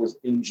death was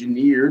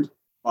engineered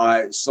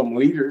by some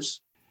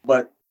leaders.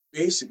 But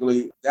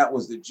basically, that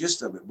was the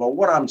gist of it. But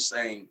what I'm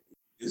saying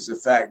is the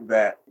fact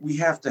that we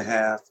have to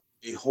have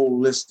a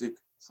holistic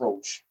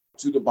approach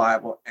to the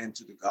Bible and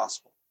to the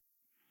gospel.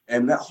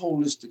 And that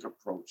holistic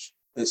approach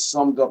is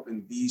summed up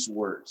in these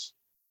words,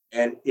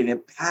 and it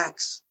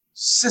impacts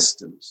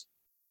systems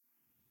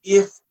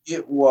if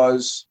it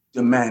was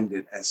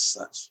demanded as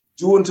such.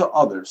 Do unto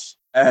others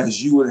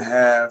as you would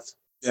have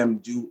them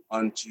do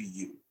unto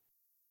you.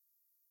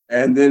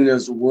 And then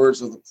there's the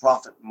words of the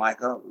prophet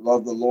Micah,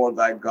 love the Lord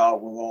thy God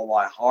with all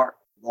thy heart,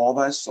 with all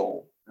thy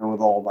soul, and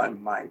with all thy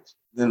might.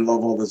 Then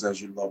love others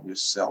as you love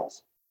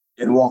yourself,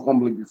 and walk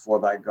humbly before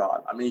thy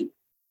God. I mean,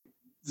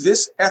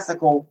 this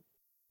ethical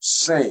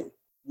saying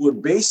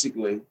would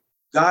basically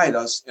guide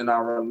us in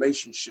our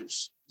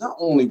relationships, not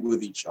only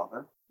with each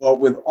other, but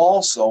with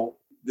also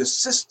the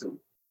system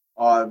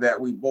that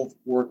we both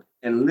work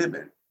and live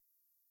in.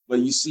 But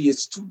you see,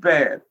 it's too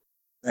bad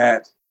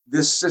that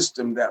this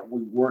system that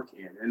we work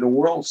in, and the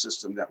world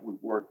system that we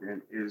work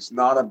in, is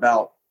not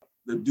about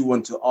the do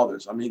unto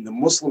others. I mean, the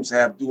Muslims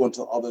have do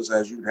unto others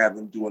as you have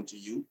them do unto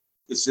you.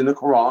 It's in the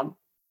Quran,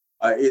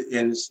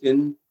 and it's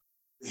in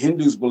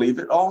Hindus believe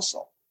it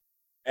also.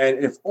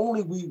 And if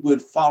only we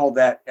would follow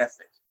that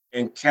ethic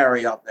and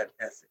carry out that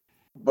ethic,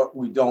 but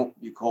we don't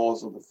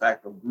because of the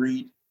fact of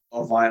greed,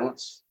 of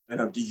violence,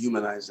 and of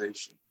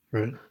dehumanization.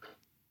 Right.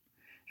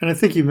 And I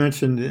think you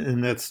mentioned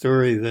in that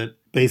story that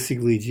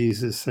basically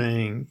Jesus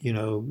saying,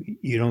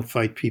 you don't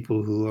fight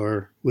people who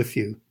are with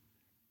you.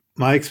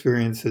 My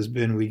experience has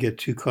been we get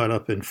too caught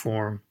up in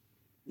form.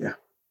 Yeah.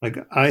 Like,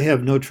 I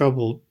have no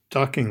trouble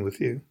talking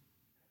with you.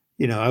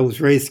 I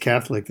was raised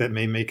Catholic. That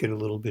may make it a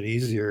little bit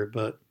easier.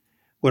 But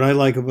what I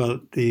like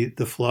about the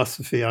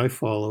philosophy I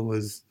follow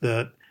is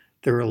that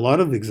there are a lot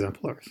of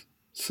exemplars.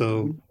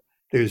 So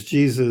there's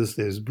Jesus,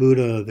 there's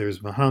Buddha,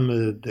 there's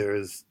Muhammad,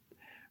 there's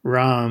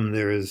Ram,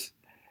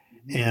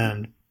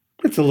 and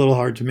it's a little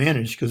hard to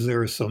manage because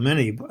there are so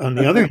many. But on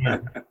the other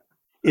hand,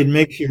 it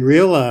makes you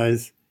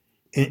realize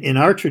in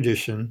our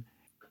tradition,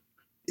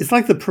 it's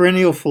like the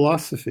perennial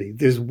philosophy.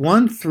 There's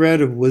one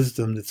thread of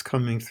wisdom that's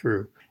coming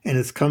through, and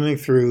it's coming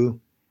through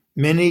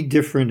many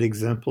different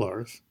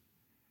exemplars.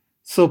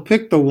 So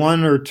pick the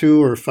one or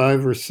two or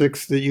five or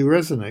six that you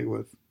resonate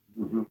with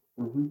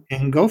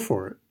and go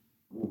for it.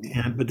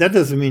 But that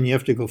doesn't mean you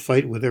have to go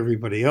fight with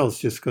everybody else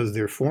just because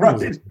their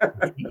form is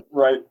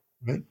Right.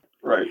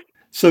 Right.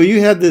 So you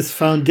had this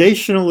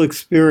foundational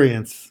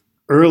experience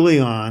early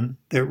on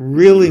that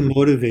really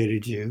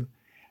motivated you.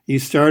 You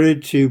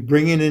started to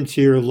bring it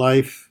into your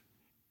life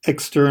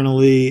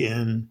externally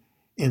in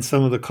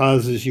some of the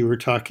causes you were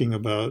talking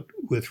about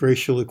with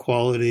racial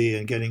equality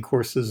and getting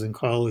courses in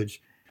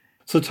college.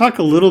 So talk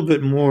a little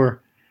bit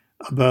more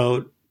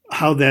about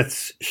how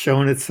that's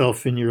shown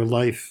itself in your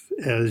life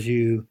as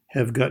you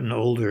have gotten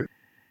older.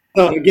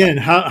 So again,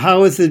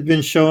 how has it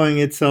been showing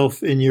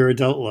itself in your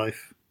adult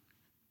life?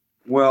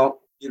 Well,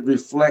 it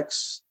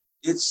reflects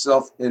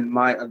itself in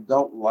my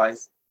adult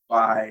life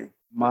by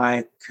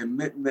my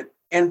commitment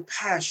and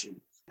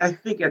passion. I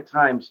think at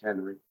times,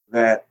 Henry,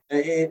 that,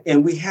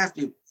 and we have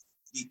to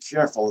be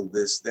careful of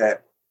this,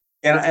 that,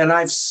 and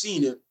I've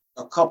seen it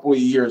a couple of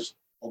years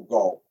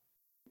ago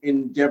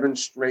in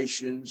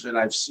demonstrations, and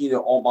I've seen it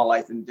all my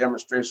life in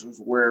demonstrations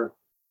where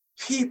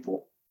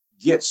people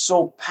get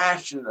so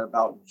passionate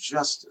about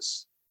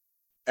justice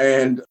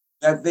and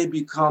that they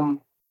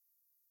become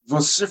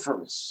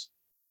vociferous,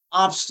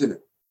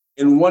 obstinate,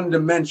 and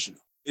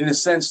one-dimensional, in the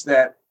sense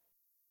that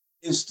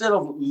instead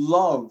of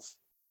love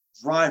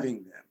driving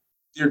them,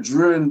 they're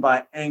driven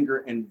by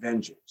anger and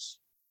vengeance.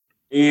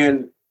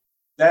 And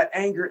that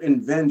anger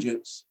and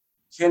vengeance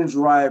can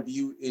drive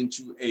you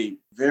into a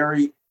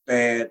very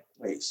bad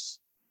place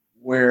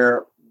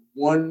where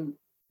one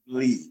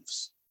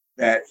believes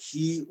that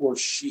he or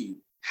she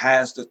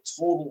has the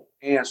total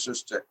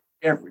answers to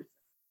everything,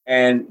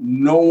 and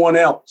no one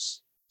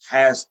else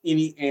has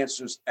any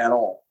answers at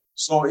all.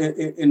 So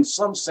in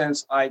some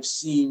sense, I've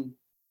seen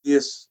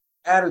this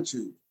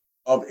attitude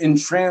of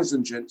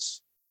intransigence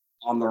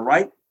on the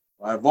right.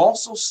 I've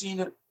also seen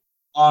it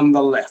on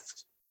the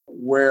left,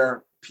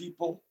 where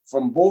people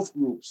from both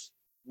groups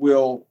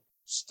will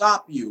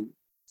stop you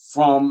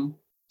from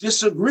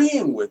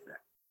disagreeing with them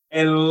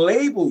and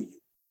label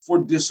you for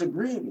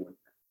disagreeing with them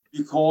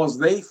because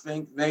they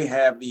think they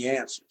have the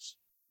answers.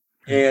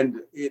 And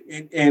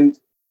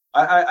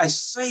I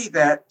say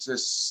that to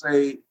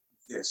say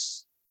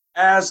this.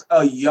 As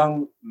a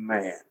young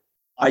man,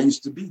 I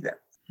used to be that.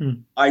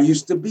 I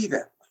used to be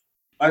that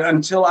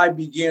until I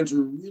began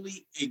to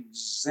really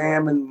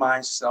examine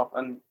myself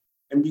and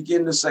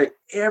begin to say,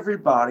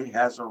 everybody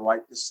has a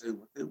right to say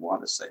what they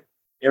want to say.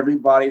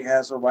 Everybody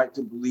has a right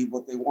to believe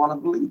what they want to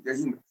believe. They're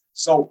human.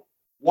 So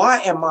why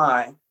am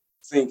I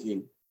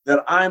thinking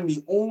that I'm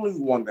the only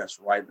one that's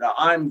right, that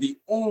I'm the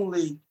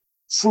only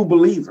true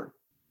believer,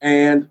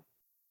 and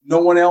no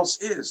one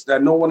else is,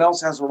 that no one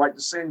else has a right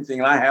to say anything,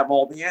 and I have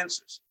all the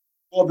answers?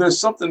 Well, there's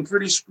something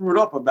pretty screwed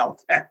up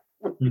about that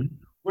Mhm.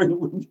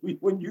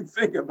 when you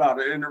think about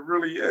it, and it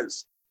really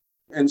is.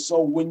 And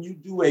so when you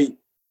do a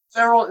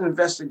thorough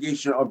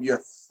investigation of your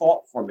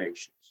thought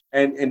formations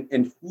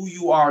and who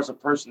you are as a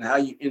person, how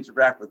you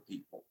interact with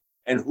people,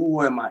 and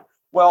who am I?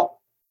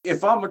 Well,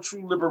 if I'm a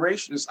true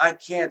liberationist, I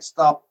can't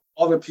stop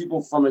other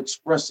people from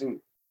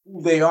expressing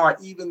who they are,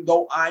 even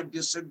though I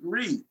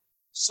disagree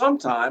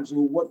sometimes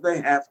with what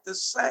they have to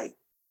say,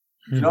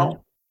 you Mhm.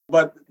 know,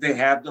 but they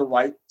have the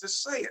right to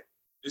say it.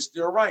 It's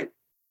their right.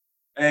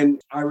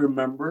 And I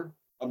remember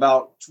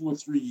about 2 or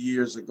 3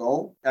 years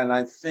ago, and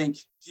I think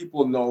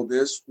people know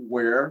this,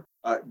 where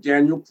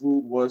Daniel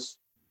Prude was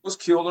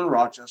killed in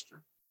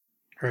Rochester,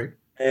 Right.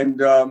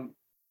 and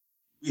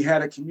we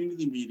had a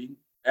community meeting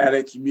at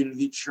a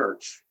community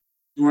church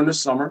during the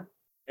summer.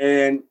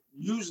 And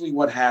usually,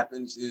 what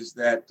happens is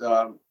that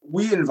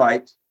we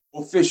invite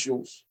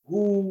officials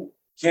who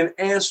can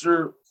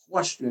answer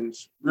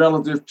questions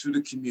relative to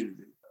the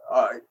community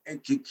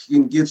and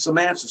can give some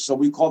answers. So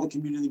we call the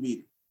community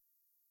meeting.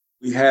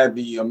 We had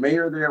the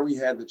mayor there. We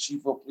had the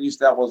chief of police.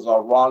 That was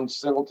Ron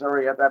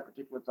Singletary at that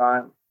particular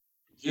time.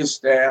 His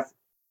staff,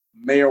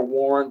 Mayor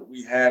Warren.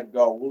 We had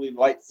Willie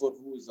Lightfoot,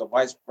 who is the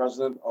vice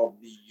president of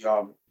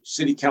the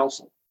city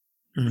council.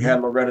 We Mhm.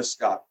 had Loretta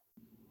Scott.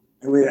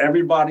 And we had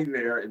everybody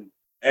there.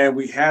 And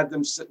we had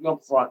them sitting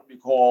up front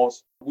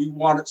because we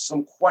wanted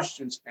some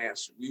questions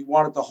answered. We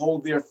wanted to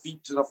hold their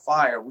feet to the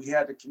fire. We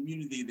had the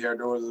community there.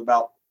 There was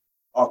about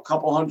a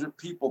couple hundred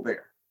people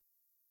there.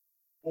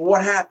 Well,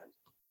 what happened?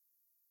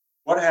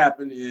 What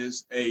happened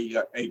is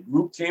a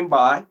group came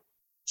by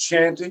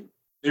chanting.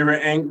 They were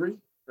angry,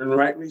 and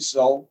rightly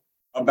so,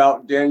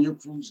 about Daniel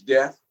Prude's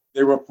death.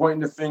 They were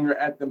pointing the finger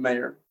at the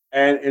mayor.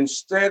 And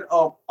instead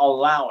of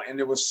allowing, and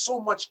there was so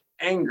much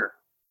anger,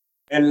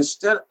 and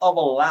instead of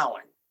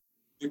allowing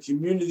the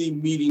community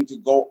meeting to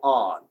go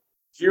on,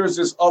 here's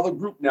this other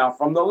group now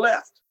from the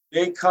left.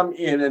 They come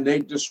in and they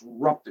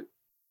disrupted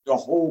the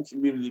whole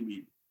community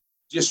meeting,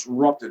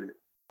 disrupted it,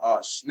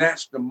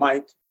 snatched the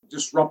mic,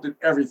 disrupted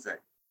everything.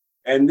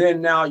 And then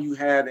now you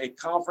had a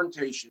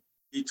confrontation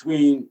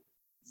between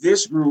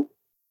this group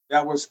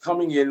that was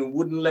coming in and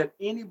wouldn't let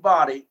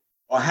anybody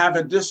or have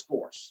a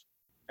discourse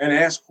and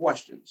ask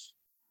questions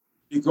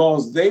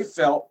because they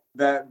felt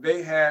that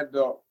they had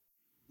the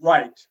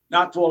right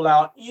not to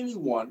allow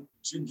anyone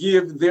to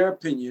give their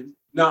opinion,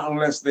 not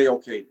unless they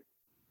okayed it.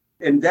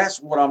 And that's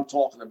what I'm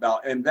talking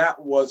about. And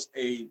that was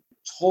a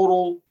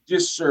total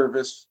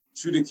disservice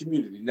to the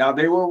community. Now,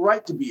 they were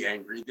right to be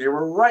angry, they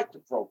were right to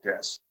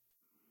protest,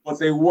 but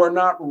they were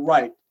not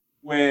right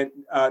when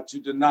to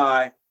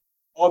deny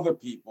other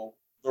people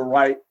the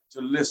right to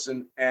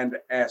listen and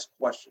to ask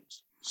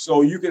questions.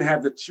 So you can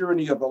have the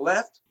tyranny of the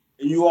left,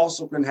 and you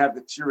also can have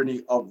the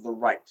tyranny of the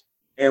right.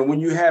 And when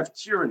you have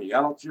tyranny,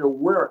 I don't care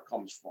where it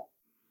comes from,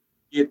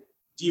 it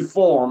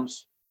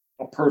deforms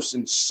a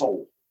person's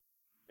soul,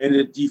 and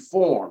it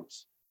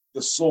deforms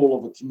the soul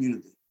of a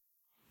community.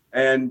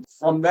 And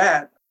from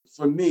that,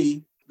 for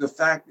me, the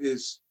fact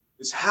is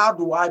how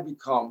do I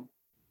become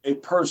a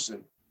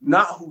person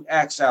not who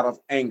acts out of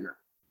anger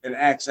and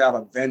acts out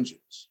of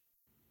vengeance,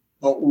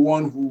 but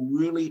one who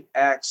really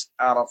acts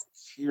out of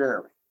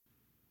caring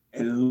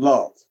and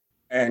love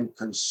and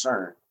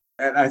concern.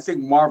 And I think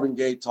Marvin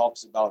Gaye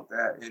talks about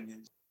that in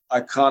his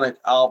iconic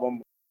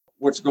album,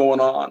 What's Going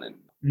On, and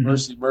Mhm.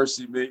 Mercy,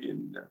 Mercy Me.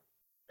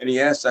 And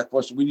he asked that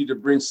question, we need to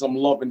bring some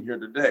love in here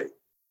today,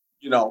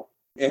 you know.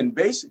 And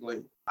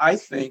basically, I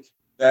think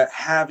that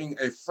having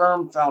a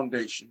firm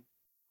foundation,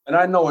 and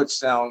I know it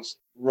sounds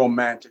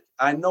romantic,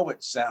 I know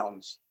it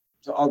sounds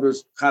to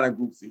others kind of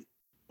goofy,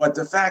 but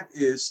the fact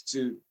is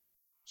to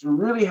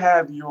really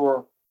have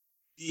your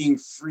being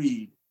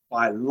freed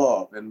by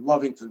love and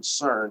loving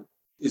concern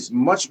is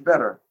much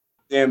better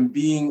than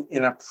being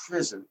in a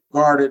prison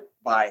guarded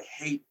by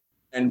hate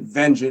and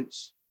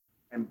vengeance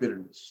and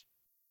bitterness.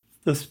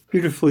 That's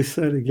beautifully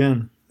said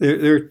again.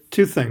 There are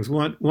two things.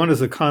 One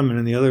is a comment,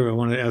 and the other, I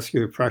want to ask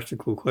you a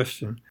practical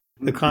question.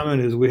 The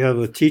comment is we have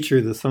a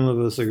teacher that some of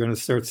us are going to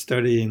start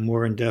studying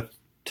more in depth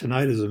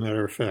tonight, as a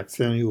matter of fact,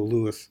 Samuel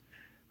Lewis,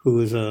 who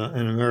is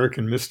an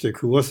American mystic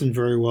who wasn't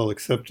very well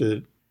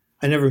accepted.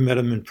 I never met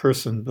him in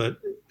person, but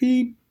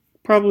he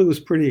probably was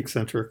pretty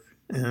eccentric.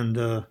 And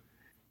the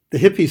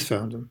hippies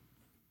found him.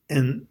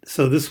 And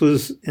so this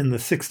was in the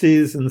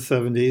 60s and the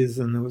 70s,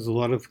 and there was a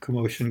lot of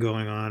commotion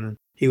going on. And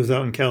he was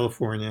out in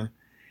California,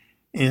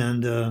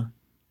 and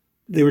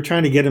they were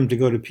trying to get him to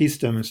go to peace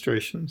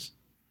demonstrations.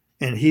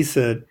 And he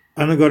said,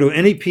 I don't go to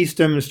any peace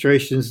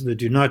demonstrations that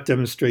do not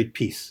demonstrate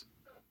peace.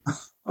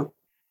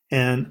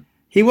 And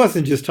he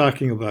wasn't just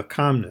talking about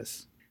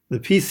calmness. The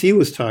peace he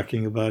was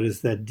talking about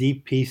is that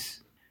deep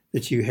peace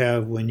that you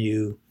have when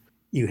you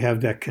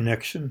have that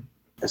connection,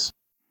 Yes.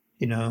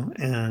 you know.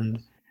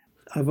 And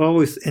I've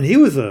always, and he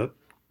was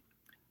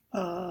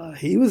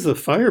He was a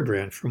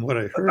firebrand from what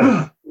I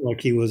heard.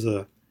 Like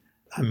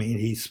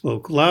he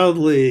spoke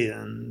loudly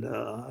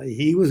and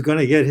he was going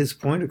to get his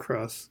point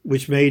across,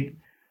 which made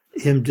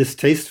him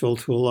distasteful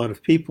to a lot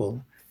of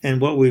people. And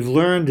what we've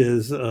learned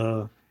is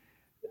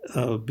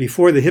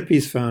before the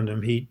hippies found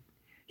him, he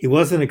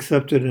wasn't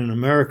accepted in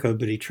America,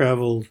 but he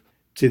traveled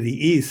to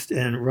the East,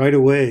 and right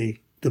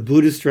away the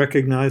Buddhists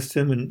recognized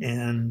him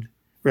and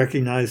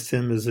recognized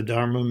him as a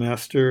Dharma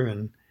master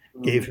and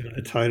gave him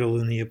a title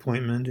in the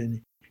appointment.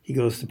 And he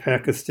goes to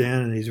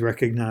Pakistan and he's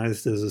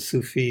recognized as a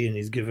Sufi and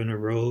he's given a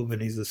robe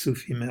and he's a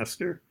Sufi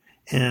master.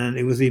 And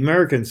it was the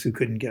Americans who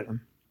couldn't get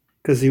him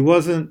because he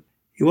wasn't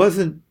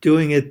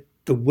doing it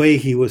the way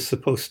he was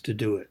supposed to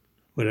do it.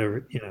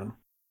 Whatever,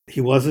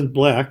 he wasn't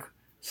black,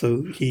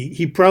 so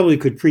he probably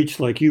could preach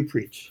like you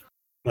preach,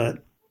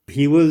 but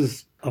he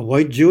was a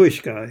white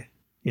Jewish guy,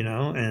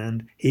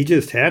 and he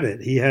just had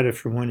it. He had it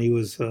from when he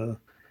was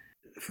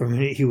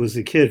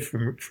a kid,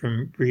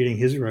 from reading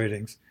his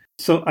writings.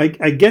 So I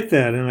get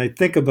that, and I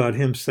think about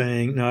him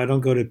saying, "No, I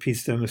don't go to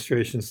peace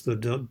demonstrations. So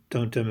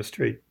don't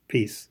demonstrate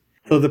peace."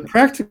 So the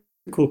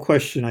practical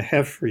question I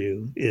have for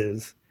you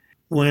is,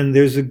 when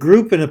there's a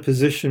group in a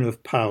position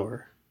of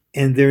power,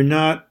 and they're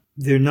not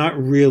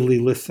really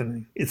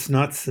listening, it's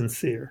not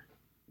sincere,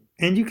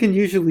 and you can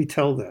usually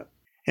tell that.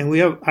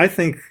 And I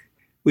think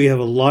we have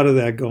a lot of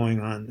that going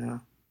on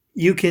now.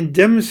 You can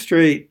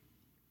demonstrate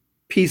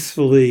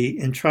peacefully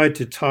and try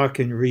to talk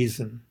and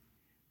reason,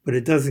 but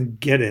it doesn't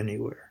get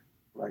anywhere.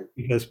 Right.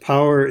 Because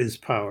power is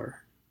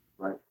power.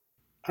 Right.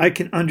 I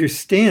can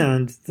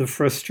understand the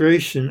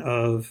frustration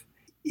of,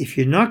 if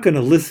you're not going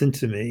to listen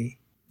to me,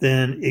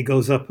 then it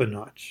goes up a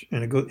notch.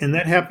 And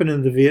that happened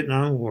in the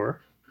Vietnam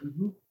War.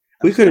 Mm-hmm.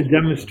 We could have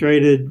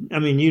demonstrated,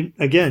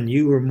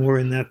 you were more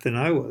in that than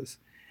I was.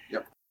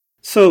 Yep.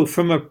 So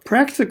from a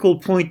practical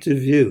point of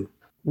view,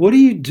 what do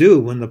you do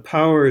when the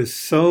power is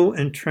so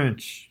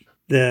entrenched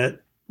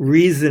that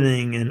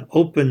reasoning and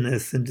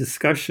openness and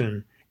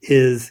discussion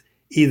is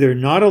either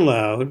not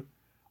allowed,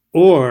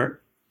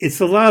 or it's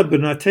allowed but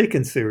not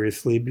taken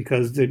seriously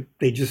because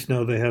they just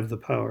know they have the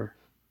power?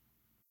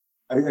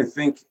 I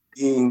think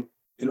being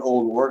an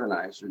old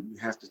organizer, you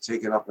have to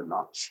take it up a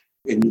notch,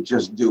 and you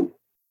just do.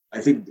 I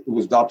think it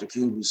was Dr.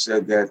 King who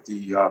said that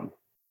the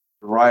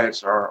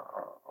riots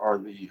are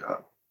the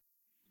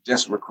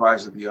desperate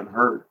cries of the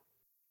unheard.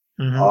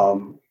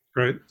 Mm-hmm.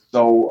 Right.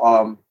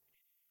 So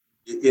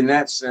in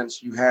that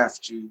sense, you have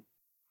to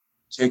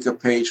take a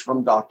page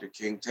from Dr.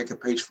 King, take a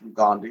page from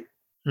Gandhi,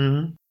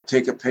 mm-hmm.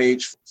 take a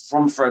page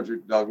from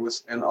Frederick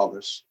Douglass and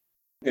others.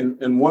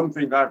 And one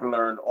thing I've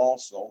learned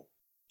also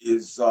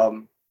is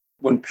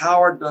when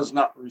power does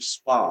not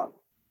respond,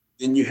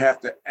 then you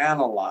have to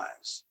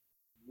analyze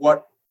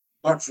what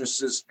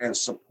buttresses and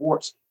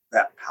supports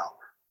that power.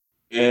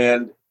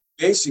 And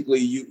basically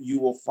you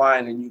will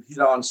find, and you hit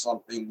on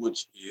something,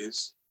 which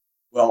is,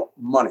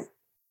 money.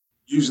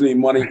 Usually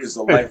money is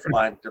a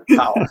lifeline to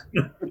power.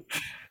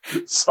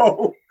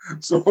 So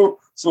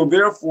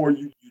therefore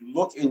you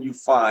look and you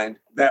find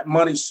that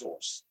money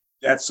source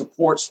that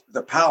supports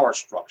the power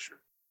structure,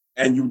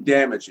 and you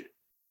damage it.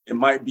 It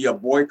might be a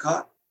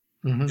boycott.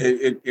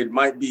 Mm-hmm. It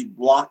might be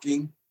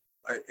blocking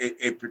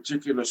a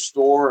particular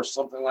store or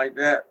something like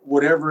that.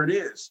 Whatever it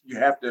is, you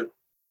have to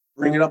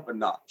bring it up a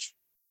notch.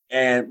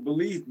 And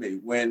believe me,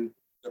 when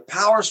the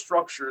power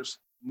structure's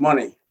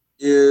money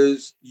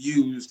is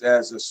used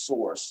as a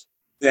source,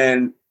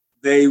 then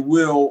they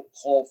will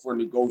call for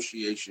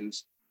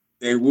negotiations.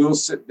 They will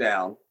sit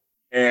down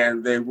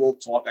and they will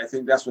talk. I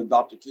think that's what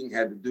Dr. King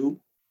had to do.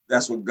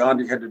 That's what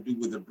Gandhi had to do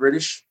with the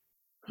British.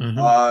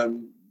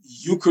 Mm-hmm.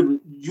 You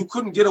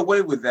couldn't get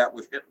away with that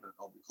with Hitler,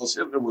 though, because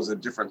Hitler was a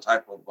different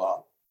type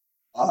of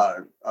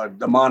a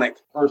demonic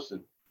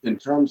person in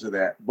terms of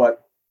that.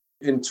 But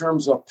in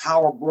terms of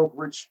power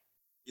brokerage,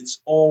 it's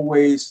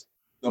always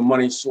the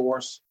money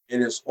source,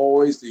 and it's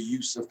always the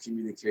use of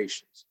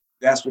communications.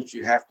 That's what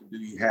you have to do.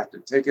 You have to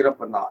take it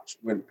up a notch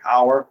when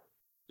power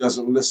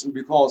doesn't listen,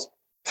 because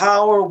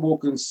power will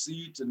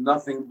concede to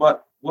nothing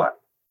but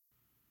what?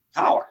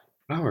 Power.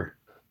 Power.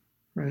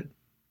 Right.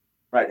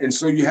 Right. And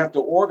so you have to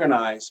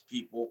organize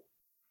people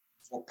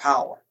for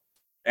power.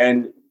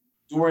 And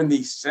during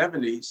the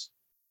 70s,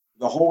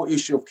 the whole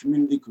issue of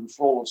community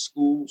control of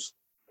schools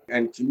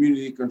and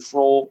community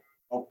control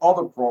of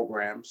other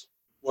programs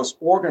was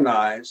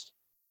organized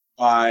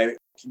by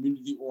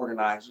community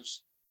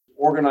organizers to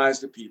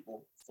organize the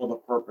people for the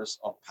purpose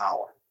of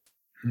power.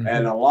 Mm-hmm.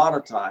 And a lot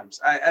of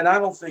times, I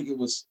don't think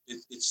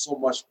it's so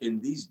much in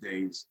these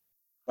days,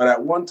 but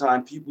at one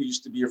time, people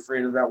used to be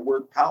afraid of that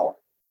word power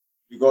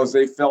because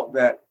they felt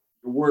that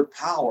the word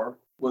power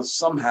was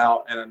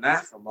somehow an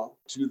anathema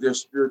to their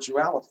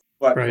spirituality.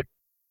 But right.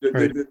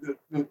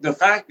 The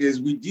fact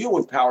is, we deal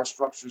with power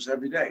structures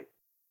every day.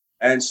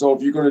 And so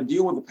if you're going to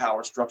deal with the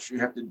power structure, you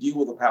have to deal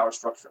with the power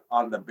structure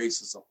on the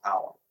basis of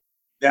power.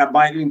 That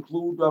might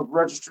include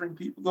registering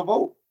people to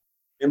vote.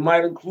 It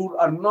might include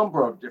a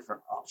number of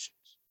different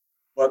options.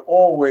 But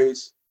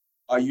always,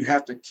 you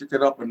have to kick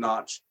it up a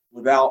notch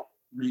without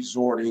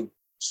resorting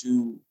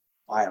to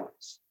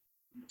violence.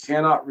 You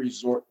cannot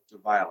resort to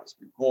violence,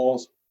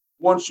 because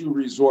once you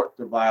resort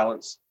to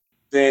violence,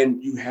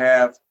 then you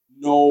have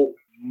no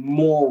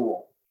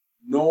moral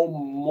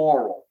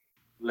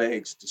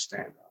legs to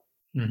stand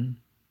on. Mm-hmm.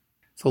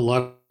 So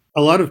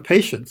a lot of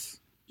patience.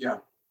 Yeah.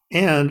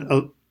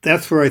 And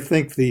that's where I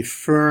think the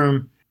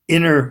firm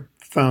inner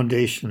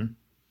foundation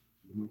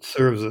Mm-hmm.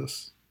 serves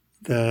us.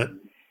 That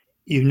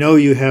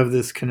you have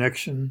this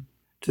connection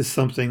to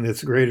something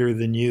that's greater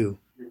than you.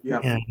 Yeah.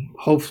 And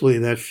hopefully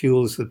that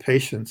fuels the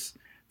patience.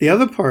 The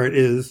other part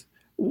is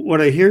what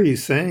I hear you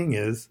saying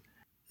is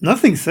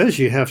nothing says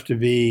you have to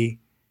be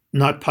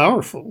not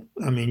powerful.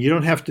 I mean, you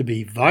don't have to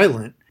be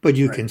violent, but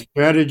you Right. can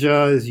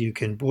strategize, you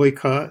can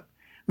boycott.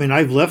 I mean,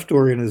 I've left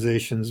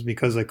organizations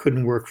because I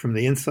couldn't work from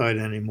the inside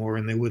anymore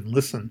and they wouldn't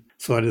listen.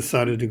 So I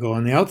decided to go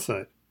on the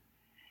outside.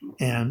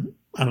 And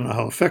I don't know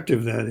how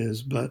effective that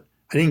is, but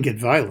I didn't get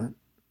violent.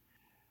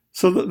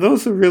 So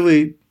those are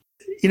really,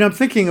 I'm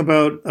thinking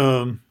about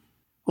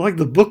like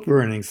the book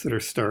burnings that are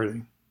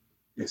starting.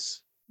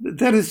 Yes.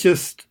 That is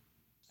just,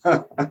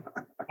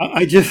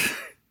 I just,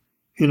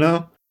 you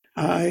know,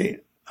 I,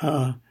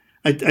 uh,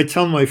 I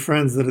tell my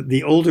friends that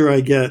the older I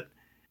get,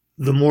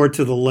 the more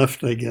to the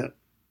left I get.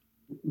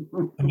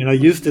 I mean, I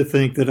used to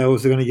think that I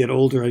was going to get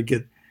older, I'd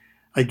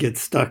get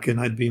stuck and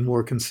I'd be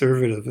more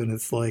conservative. And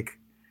it's like,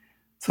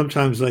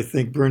 sometimes I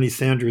think Bernie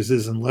Sanders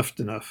isn't left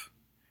enough.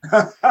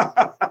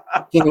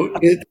 So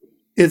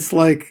it's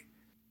like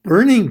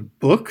burning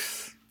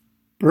books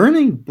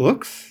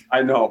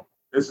I know.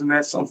 Isn't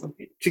that something?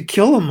 to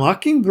kill a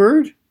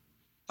mockingbird.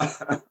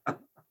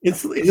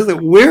 It's like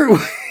where,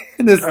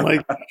 and it's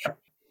like,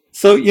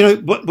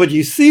 so, but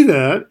you see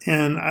that,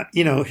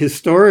 and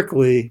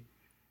historically,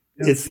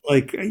 Yeah. it's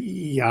like,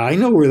 yeah, I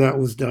know where that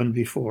was done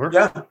before.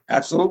 Yeah,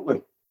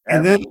 absolutely.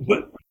 And then,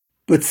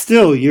 but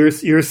still,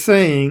 you're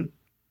saying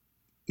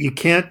you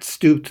can't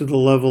stoop to the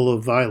level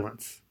of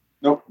violence.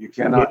 Nope, you You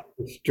cannot.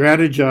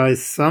 strategize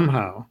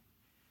somehow.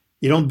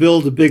 You don't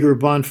build a bigger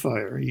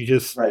bonfire. You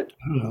just, Right.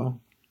 I don't know,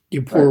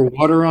 you pour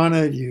water on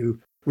it, you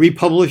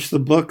republish the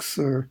books,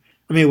 or,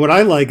 I mean, what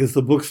I like is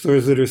the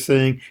bookstores that are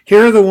saying,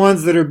 here are the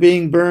ones that are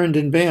being burned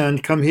and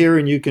banned, come here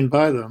and you can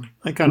buy them.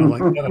 I kind of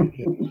like that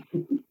idea.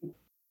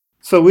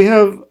 So we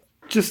have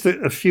just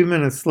a few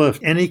minutes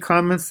left. Any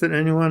comments that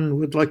anyone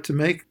would like to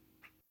make?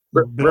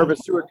 Bill? Reverend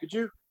Stewart,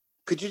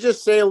 could you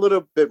just say a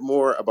little bit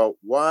more about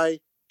why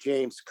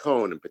James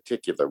Cone in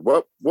particular?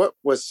 What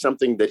was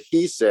something that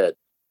he said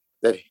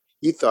that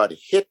he thought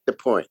hit the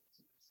point?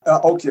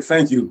 Okay,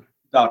 thank you,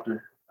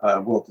 Dr.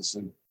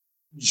 Wilkinson.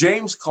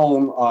 James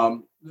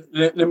Cone,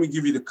 let me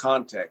give you the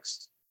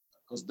context,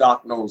 because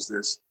Doc knows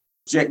this.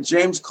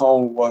 James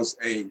Cone was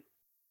a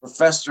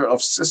professor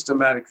of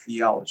systematic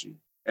theology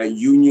at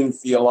Union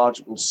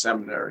Theological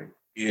Seminary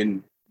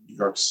in New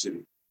York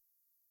City.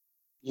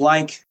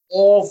 Like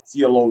all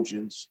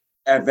theologians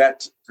at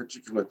that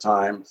particular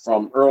time,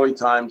 from early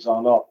times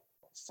on up,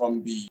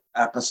 from the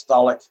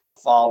apostolic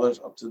fathers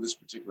up to this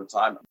particular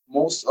time,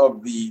 most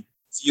of the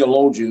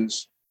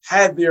theologians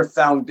had their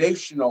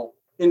foundational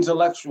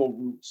intellectual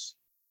roots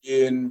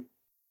in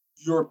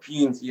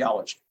European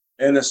theology,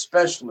 and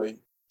especially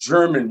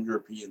German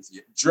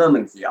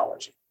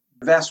theology.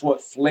 That's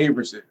what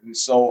flavors it. And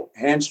so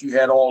hence you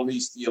had all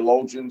these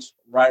theologians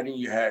writing.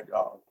 You had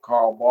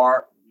Karl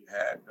Barth, you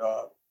had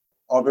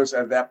others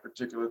at that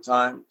particular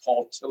time,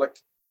 Paul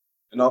Tillich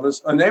and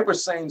others. And they were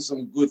saying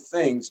some good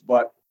things,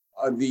 but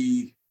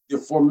the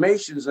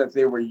formations that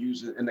they were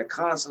using and the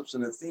concepts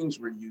and the themes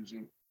we're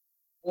using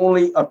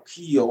only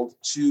appealed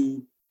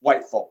to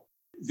white folk.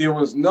 There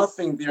was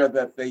nothing there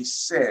that they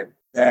said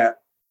that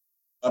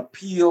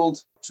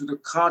appealed to the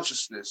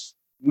consciousness,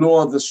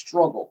 nor the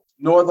struggle,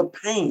 nor the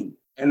pain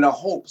and the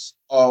hopes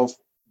of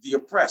the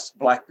oppressed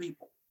Black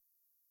people.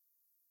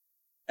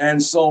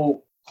 And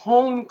so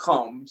Cone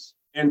comes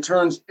and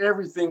turns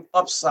everything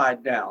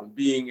upside down,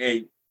 being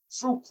a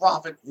true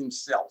prophet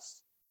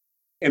himself,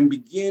 and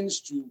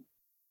begins to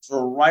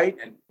write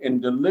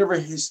and deliver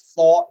his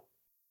thought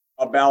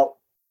about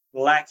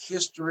Black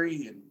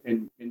history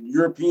and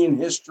European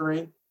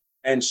history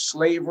and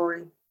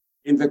slavery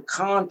in the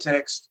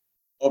context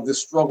of the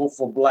struggle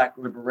for Black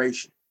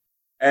liberation.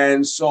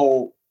 And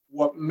so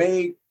what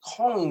made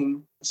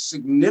Cone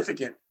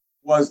significant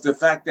was the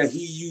fact that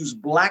he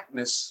used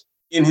Blackness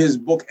in his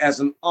book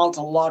as an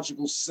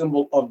ontological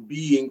symbol of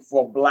being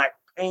for Black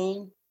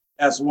pain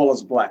as well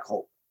as Black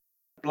hope,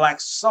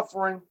 Black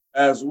suffering,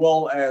 as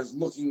well as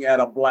looking at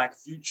a Black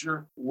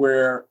future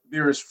where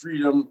there is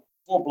freedom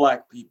for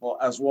Black people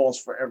as well as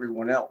for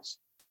everyone else.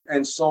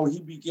 And so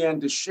he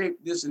began to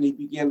shape this, and he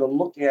began to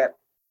look at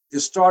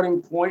his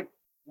starting point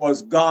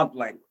was God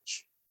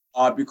language,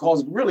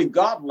 because really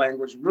God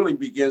language really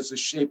begins to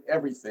shape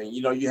everything.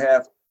 You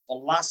have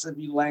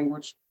philosophy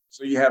language,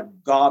 so you have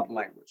God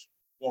language.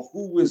 Well,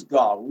 who is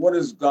God? What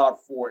is God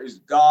for? Is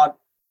God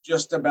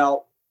just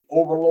about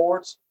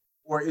overlords,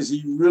 or is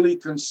he really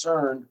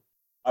concerned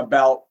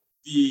about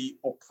the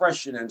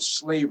oppression and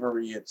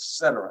slavery,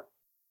 etc.?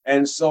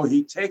 And so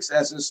he takes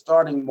as his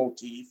starting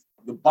motif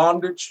the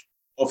bondage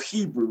of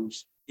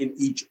Hebrews in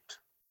Egypt.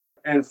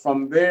 And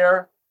from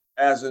there,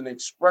 as an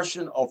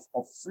expression of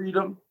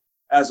freedom,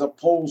 as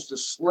opposed to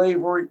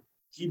slavery,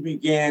 he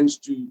begins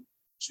to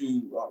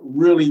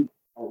really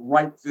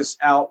write this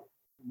out,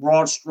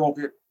 broad stroke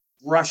it,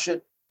 brush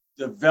it,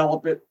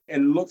 develop it,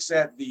 and looks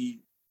at the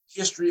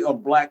history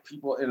of Black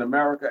people in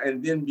America,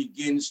 and then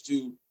begins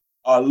to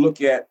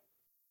look at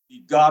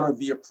the God of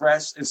the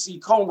Oppressed. And see,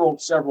 Cone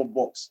wrote several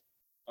books,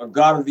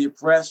 God of the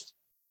Oppressed,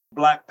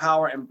 Black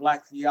Power and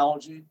Black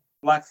Theology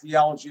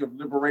of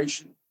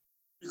Liberation.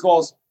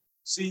 Because,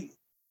 see,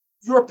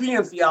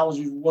 European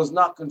theology was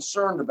not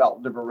concerned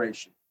about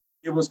liberation.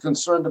 It was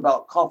concerned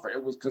about comfort.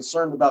 It was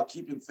concerned about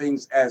keeping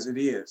things as it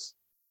is.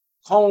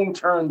 Cone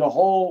turned the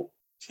whole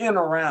pin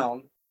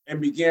around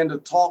and began to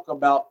talk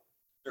about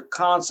the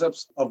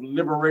concepts of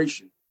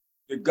liberation,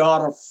 the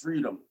God of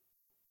freedom.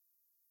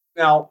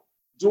 Now,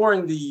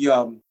 during the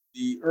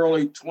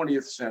early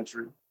 20th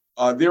century,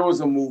 there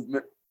was a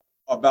movement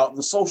about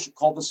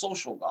called the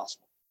social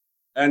gospel.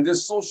 And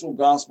this social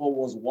gospel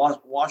was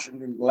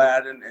Washington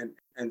Gladden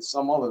and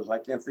some others. I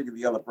can't think of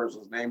the other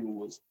person's name who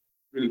was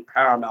really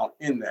paramount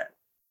in that.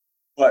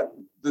 But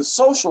the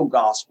social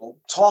gospel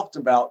talked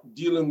about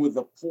dealing with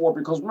the poor,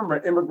 because remember,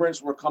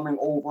 immigrants were coming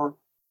over,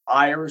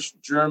 Irish,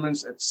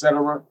 Germans,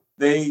 etc.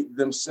 They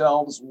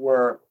themselves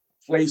were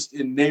placed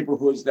in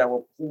neighborhoods that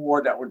were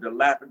poor, that were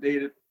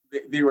dilapidated.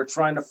 They were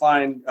trying to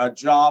find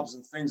jobs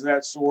and things of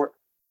that sort.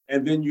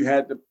 And then you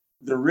had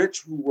the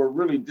rich who were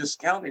really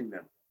discounting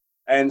them.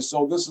 And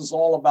so this is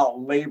all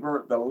about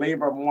labor, the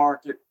labor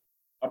market,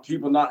 of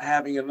people not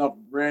having enough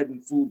bread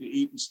and food to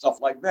eat and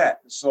stuff like that.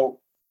 So,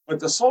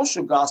 but the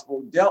social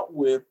gospel dealt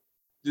with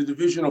the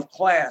division of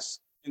class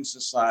in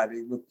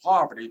society, with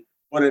poverty,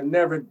 but it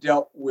never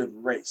dealt with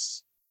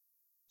race.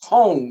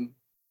 Cone,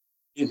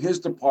 in his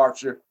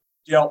departure,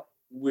 dealt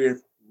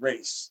with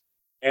race.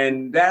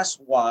 And that's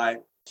why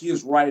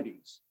his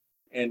writings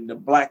and the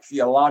Black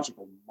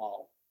theological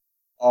model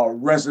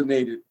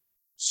resonated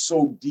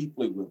so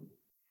deeply with me,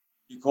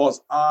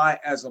 because I,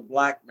 as a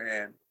Black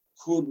man,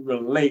 could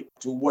relate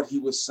to what he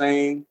was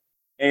saying.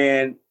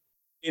 And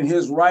in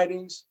his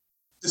writings,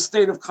 the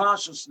state of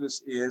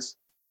consciousness is,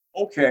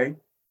 okay,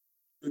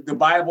 the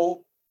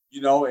Bible,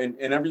 and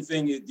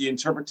everything, the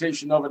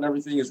interpretation of it and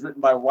everything is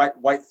written by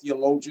white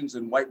theologians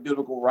and white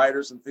biblical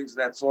writers and things of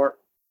that sort,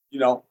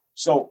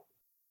 So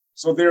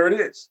there it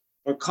is.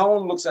 But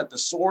Cone looks at the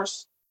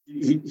source.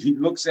 He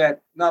looks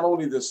at not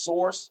only the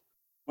source,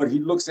 but he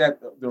looks at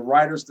the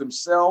writers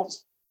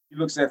themselves. He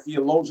looks at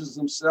theologians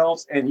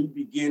themselves, and he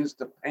begins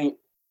to paint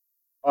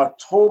a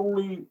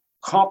totally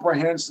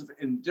comprehensive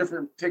and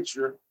different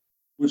picture,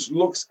 which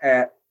looks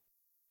at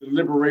the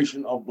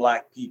liberation of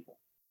Black people.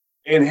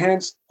 And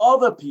hence,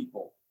 other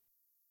people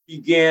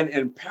began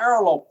in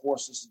parallel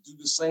courses to do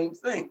the same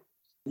thing.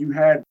 You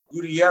had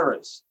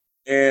Gutierrez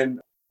and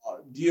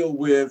deal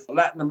with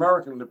Latin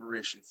American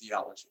liberation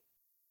theology.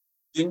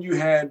 Then you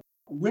had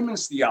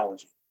women's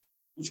theology,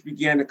 which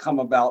began to come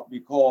about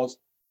because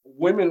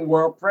women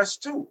were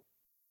oppressed too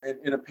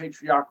in a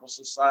patriarchal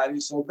society.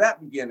 So that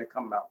began to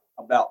come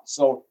about.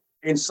 So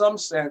in some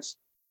sense,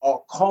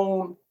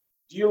 Cone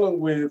dealing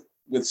with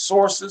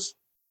sources,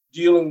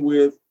 dealing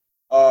with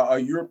a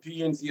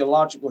European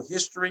theological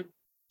history,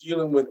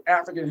 dealing with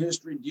African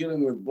history,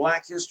 dealing with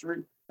Black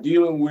history,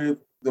 dealing with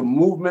the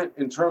movement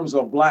in terms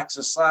of Black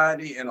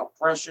society and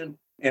oppression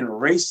and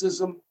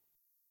racism,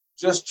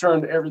 just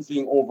turned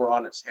everything over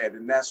on its head.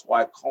 And that's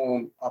why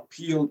Cone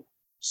appealed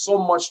so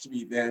much to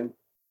me then,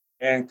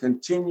 and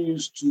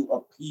continues to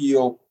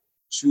appeal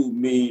to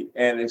me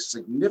and a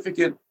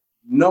significant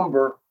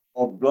number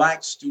of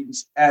Black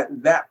students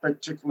at that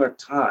particular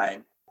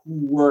time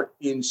who were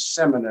in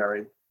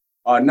seminary,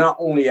 not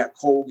only at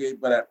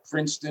Colgate, but at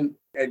Princeton,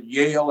 at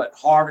Yale, at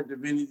Harvard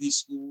Divinity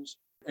Schools,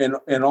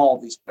 and all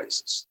these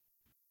places.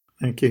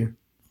 Thank you.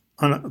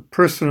 On a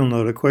personal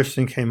note, a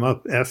question came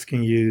up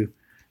asking you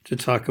to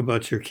talk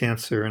about your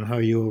cancer and how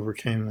you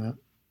overcame that.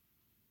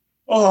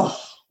 Oh,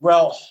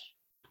 well,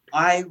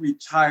 I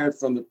retired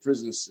from the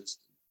prison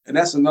system. And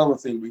that's another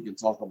thing we can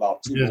talk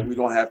about too, but we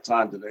don't have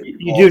time today.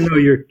 You do know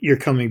you're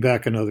coming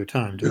back another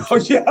time, don't you? Oh,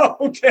 yeah,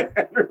 okay,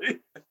 Henry.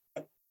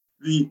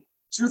 The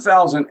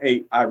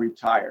 2008, I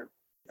retired.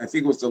 I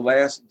think it was the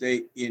last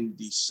day in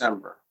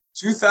December.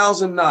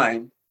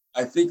 2009,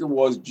 I think it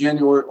was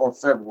January or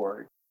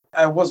February.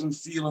 I wasn't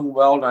feeling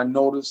well, and I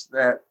noticed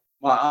that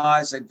my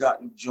eyes had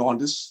gotten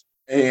jaundice,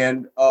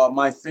 and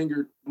my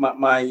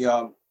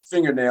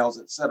fingernails,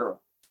 etc.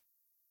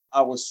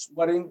 I was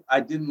sweating. I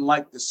didn't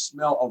like the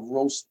smell of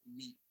roast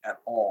meat at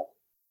all,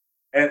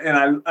 and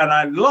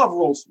I love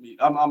roast meat.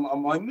 I'm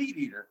a meat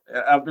eater.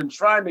 I've been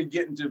trying to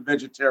get into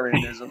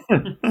vegetarianism,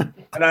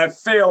 and I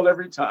failed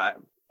every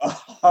time.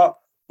 But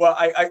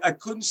I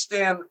couldn't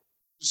stand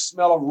the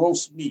smell of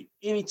roast meat.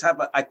 Any type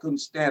of, I couldn't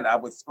stand it. I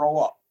would throw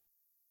up.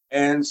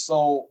 And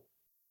so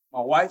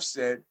my wife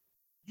said,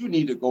 "You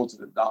need to go to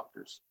the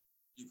doctors,"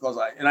 because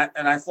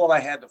I thought I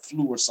had the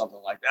flu or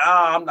something like that.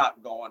 I'm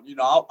not going.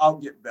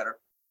 I'll get better.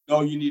 No,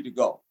 you need to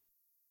go.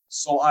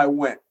 So I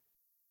went,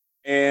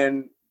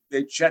 and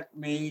They checked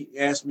me,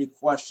 asked me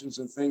questions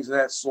and things of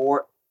that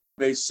sort.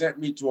 They sent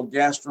me to a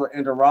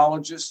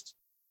gastroenterologist,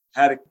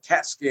 had a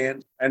CAT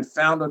scan, and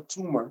found a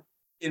tumor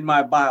in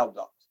my bile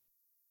duct.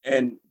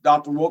 And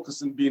Dr.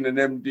 Wilkinson, being an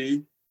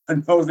MD, I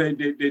know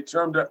they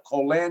termed it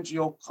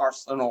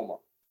cholangiocarcinoma.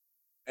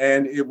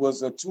 And it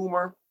was a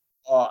tumor.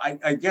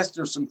 I guess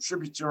there's some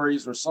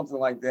tributaries or something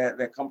like that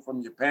that come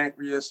from your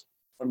pancreas,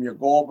 from your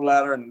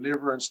gallbladder and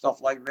liver and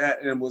stuff like that.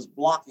 And it was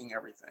blocking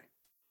everything.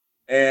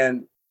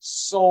 And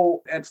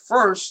so at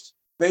first,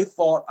 they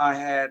thought I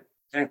had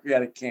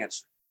pancreatic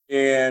cancer.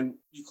 And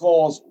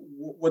because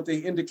what they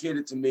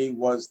indicated to me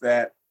was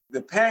that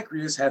the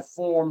pancreas had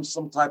formed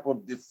some type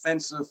of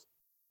defensive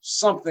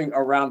something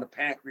around the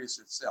pancreas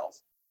itself.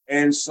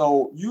 And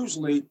so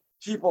usually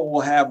people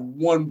will have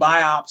one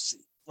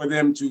biopsy for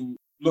them to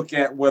look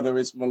at whether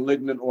it's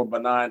malignant or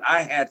benign.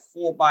 I had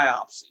 4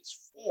 biopsies,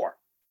 4,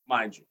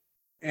 mind you.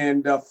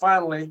 And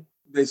finally,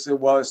 they said,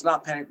 well, it's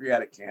not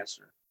pancreatic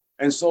cancer.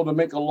 And so to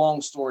make a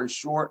long story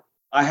short,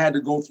 I had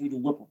to go through the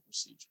Whipple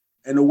procedure.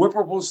 And the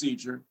Whipple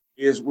procedure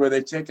is where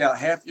they take out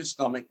half your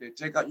stomach, they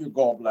take out your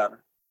gallbladder,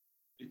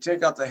 they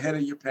take out the head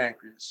of your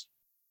pancreas,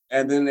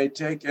 and then they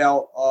take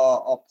out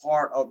a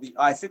part of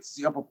I think it's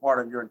the upper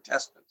part of your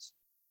intestines.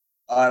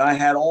 And I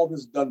had all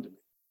this done to me.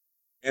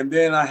 And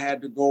then I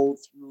had to go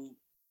through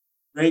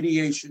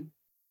radiation.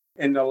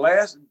 And the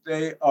last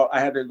day, I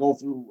had to go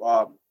through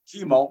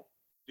chemo.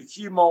 The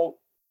chemo,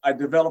 I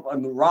developed a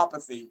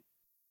neuropathy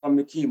from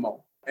the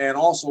chemo, and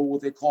also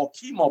what they call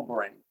chemo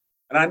brain.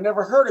 And I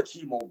never heard of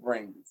chemo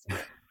brain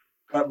before,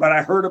 but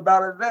I heard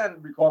about it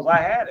then because I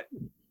had it.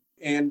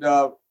 And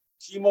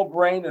chemo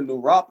brain and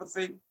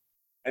neuropathy,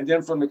 and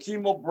then from the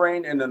chemo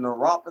brain and the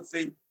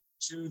neuropathy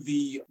to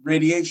the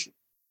radiation.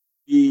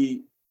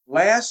 The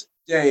last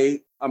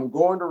day I'm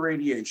going to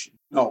radiation,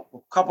 no, a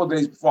couple of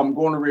days before I'm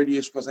going to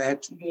radiation because I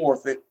had 2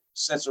 more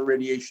sets of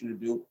radiation to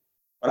do,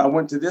 but I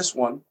went to this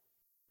one.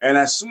 And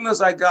as soon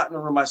as I got in the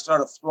room, I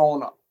started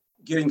throwing up,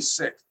 getting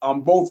sick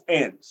on both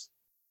ends,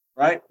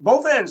 right?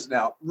 Both ends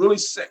now, really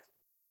sick.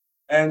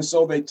 And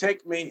so they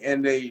take me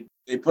and they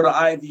put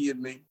an IV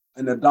in me.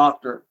 And the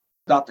doctor,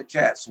 Dr.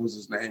 Katz is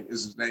his name.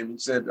 He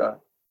said,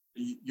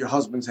 your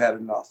husband's had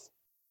enough.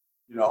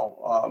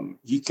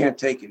 He can't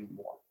take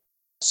anymore.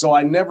 So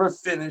I never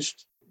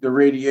finished the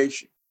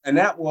radiation. And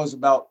that was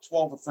about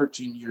 12 or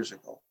 13 years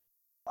ago.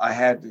 I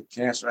had the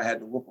cancer. I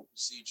had the Whipple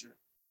procedure.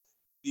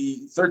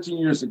 The 13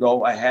 years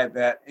ago, I had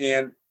that.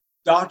 And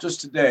doctors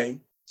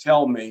today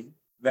tell me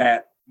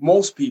that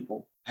most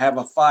people have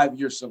a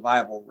 5-year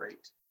survival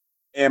rate.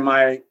 And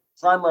my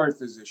primary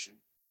physician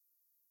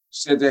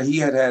said that he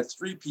had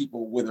 3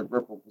 people with a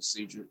Whipple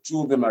procedure.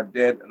 2 of them are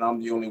dead, and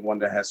I'm the only one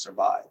that has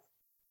survived.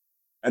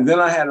 And then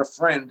I had a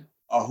friend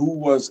who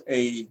was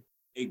a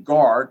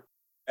guard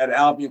at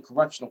Albion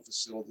Correctional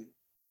Facility.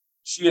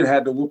 She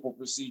had the Whipple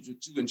procedure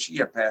too, and she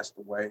had passed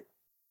away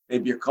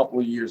maybe a couple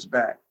of years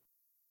back.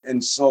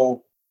 And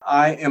so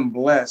I am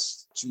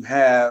blessed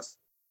to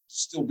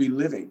still be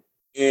living,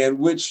 and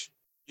which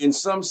in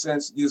some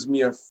sense gives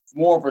me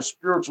more of a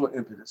spiritual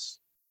impetus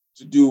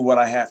to do what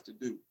I have to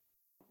do.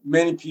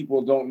 Many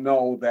people don't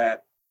know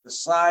that the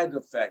side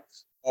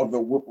effects of the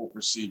Whipple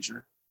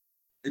procedure,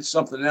 it's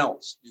something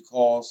else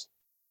because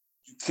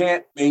you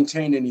can't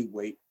maintain any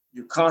weight.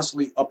 You're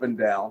constantly up and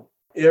down.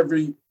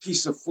 Every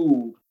piece of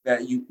food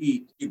that you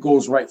eat, it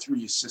goes right through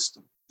your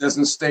system. It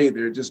doesn't stay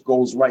there, it just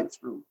goes right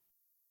through.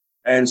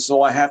 And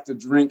so I have to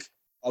drink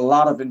a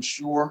lot of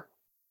Ensure.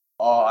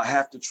 I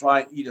have to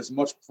try and eat as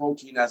much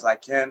protein as I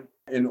can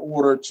in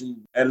order to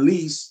at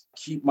least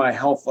keep my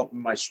health up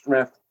and my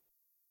strength.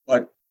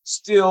 But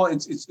still,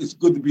 it's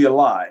good to be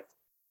alive.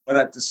 But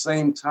at the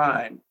same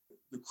time,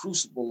 the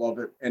crucible of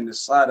it and the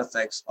side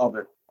effects of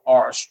it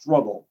are a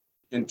struggle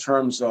in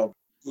terms of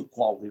good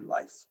quality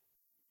life.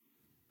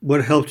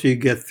 What helped you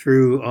get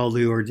through all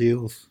the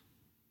ordeals?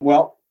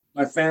 Well,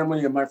 my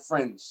family and my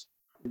friends,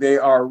 they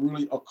are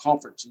really a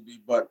comfort to me.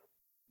 But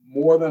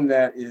more than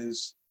that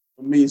is,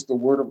 for me, it's the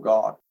Word of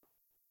God.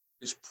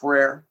 It's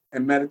prayer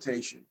and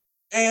meditation.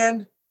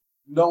 And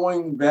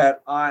knowing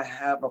that I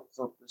have a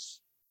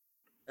purpose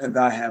and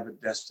I have a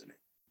destiny.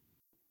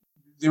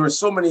 There are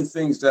so many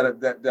things that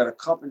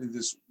accompany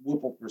this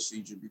Whipple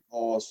procedure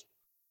because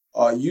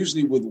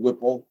usually with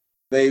Whipple,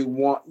 they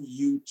want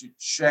you to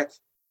check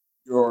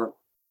your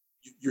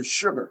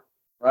sugar,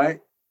 right?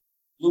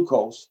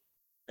 Glucose.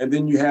 And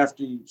then you have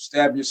to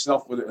stab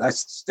yourself with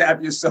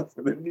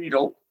a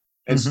needle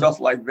and stuff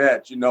like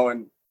that,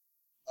 and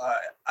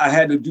I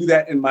had to do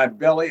that in my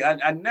belly.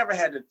 I never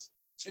had to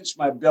pinch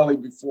my belly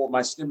before,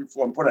 my skin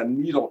before, and put a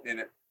needle in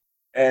it.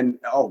 And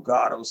oh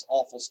God, it was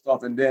awful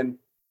stuff. And then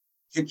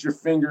hit your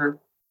finger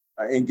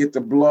and get the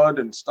blood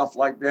and stuff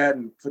like that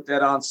and put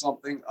that on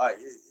something.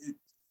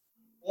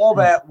 All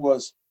that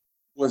was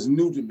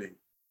new to me.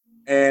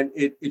 And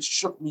it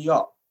shook me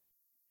up.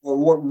 But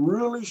what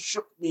really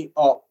shook me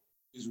up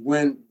is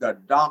when the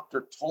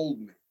doctor told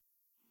me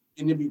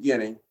in the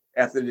beginning,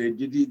 after they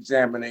did the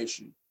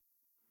examination,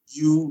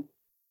 you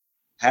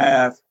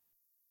have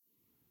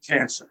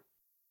cancer.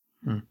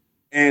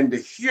 And to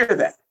hear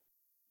that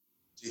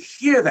to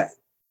hear that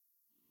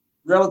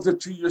relative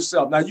to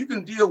yourself. Now, you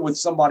can deal with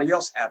somebody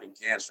else having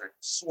cancer,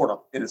 sort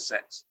of, in a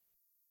sense.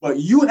 But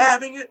you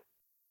having it,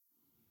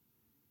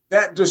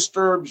 that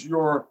disturbs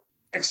your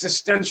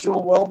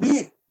existential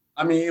well-being.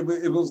 I mean,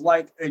 it was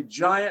like a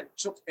giant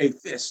took a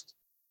fist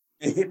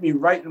and hit me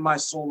right in my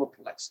solar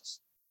plexus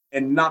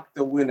and knocked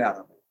the wind out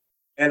of me.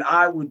 And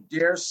I would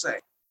dare say,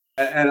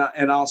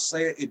 and I'll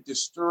say it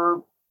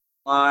disturbed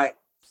my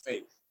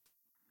faith.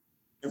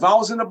 If I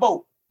was in a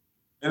boat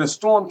and a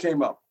storm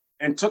came up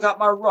and took out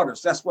my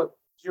rudders, that's what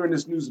hearing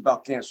this news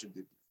about cancer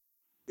did.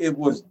 It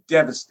was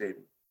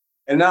devastating.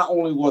 And not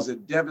only was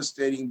it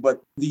devastating,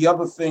 but the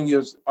other thing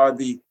are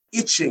the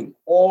itching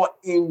all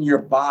in your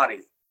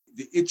body,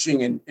 the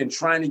itching and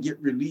trying to get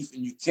relief,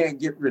 and you can't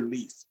get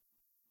relief.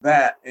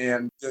 That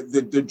and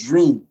the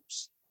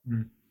dreams,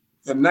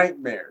 the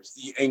nightmares,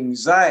 the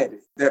anxiety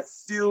that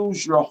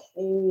fills your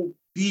whole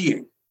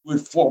being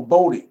with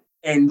foreboding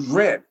and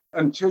dread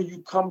until you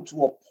come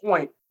to a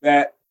point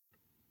that,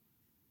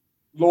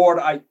 Lord,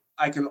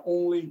 I can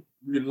only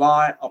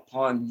rely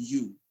upon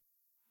you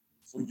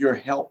for your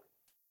help,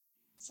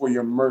 for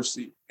your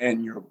mercy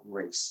and your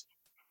grace.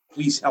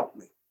 Please help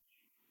me.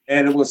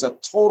 And it was a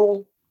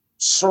total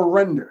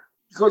surrender.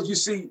 Because you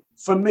see,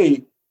 for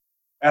me,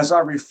 as I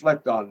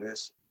reflect on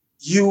this,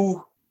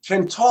 you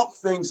can talk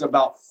things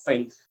about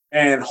faith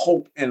and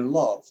hope and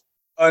love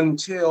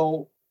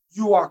until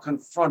you are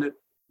confronted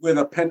with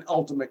a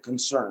penultimate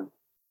concern,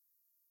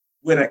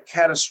 with a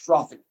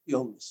catastrophic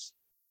illness.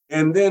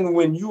 And then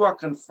when you are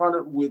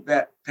confronted with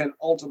that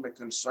penultimate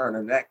concern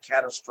and that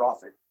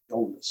catastrophic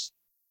illness,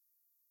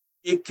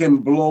 it can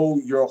blow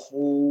your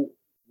whole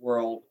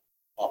world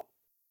up.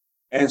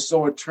 And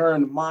so it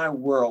turned my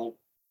world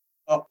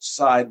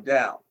upside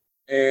down.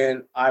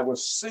 And I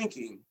was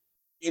sinking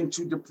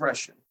into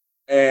depression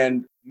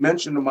and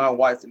mentioned to my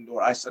wife and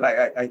daughter, I said,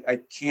 I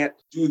can't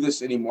do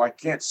this anymore. I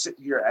can't sit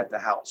here at the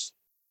house.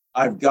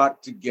 I've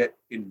got to get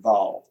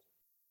involved.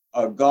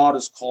 God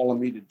is calling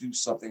me to do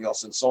something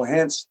else. And so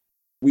hence,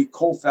 we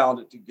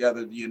co-founded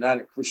together the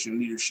United Christian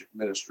Leadership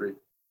Ministry.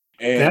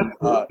 And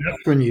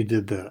that's when you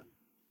did that.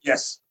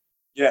 Yes.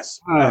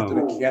 Wow. After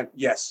the camp,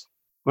 yes.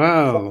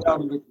 Wow.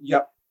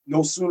 Yep.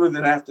 No sooner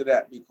than after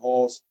that,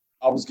 because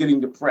I was getting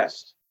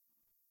depressed.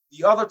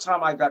 The other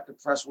time I got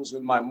depressed was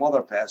when my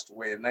mother passed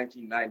away in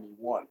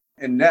 1991.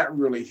 And that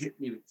really hit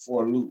me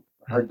for a loop,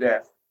 her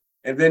death.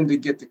 And then to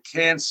get the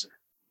cancer.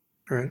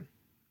 Right.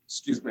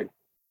 Excuse me.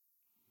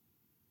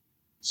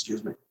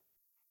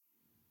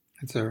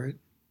 That's all right.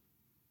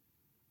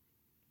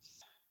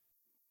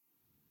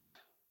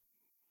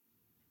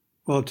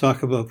 Well,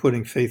 talk about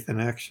putting faith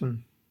in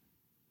action.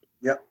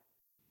 Yep.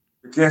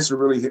 The cancer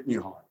really hit me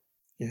hard.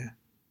 Yeah.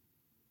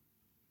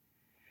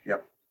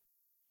 Yep.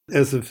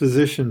 As a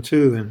physician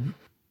too, and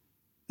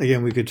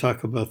again, we could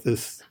talk about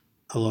this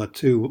a lot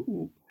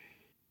too.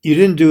 You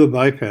didn't do a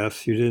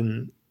bypass.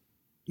 You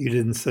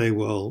didn't say,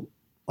 well,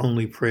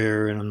 only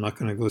prayer and I'm not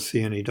going to go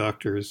see any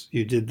doctors.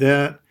 You did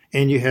that,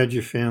 and you had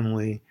your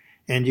family,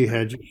 and you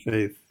had your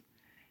faith.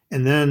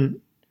 And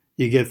then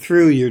you get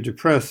through, you're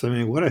depressed. I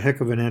mean, what a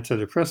heck of an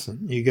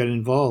antidepressant. You get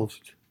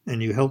involved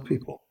and you help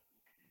people.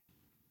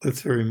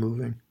 That's very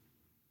moving.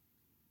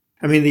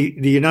 I mean,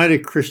 the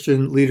United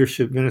Christian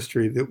Leadership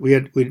Ministry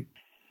that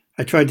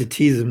I tried to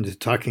tease him to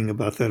talking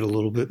about that a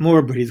little bit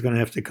more, but he's going to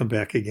have to come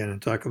back again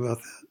and talk about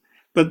that.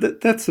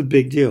 But that's a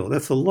big deal.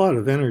 That's a lot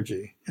of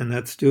energy, and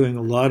that's doing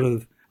a lot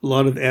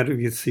of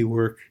advocacy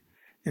work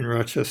in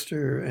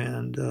Rochester.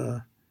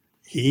 And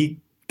he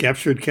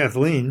captured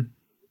Kathleen.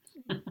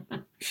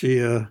 She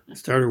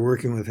started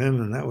working with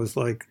him, and that was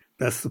like,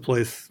 that's the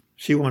place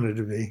she wanted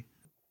to be.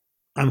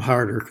 I'm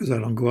harder because I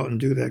don't go out and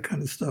do that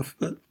kind of stuff,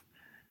 but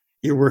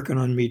you're working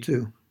on me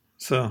too.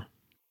 So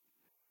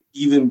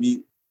even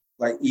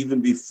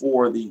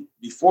before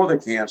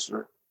the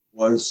cancer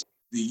was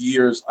the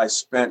years I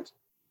spent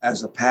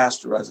as a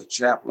pastor, as a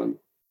chaplain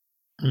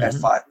at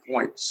 5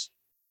 Points.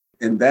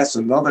 And that's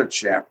another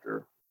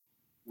chapter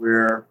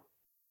where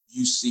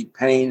you see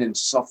pain and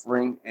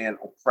suffering and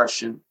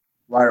oppression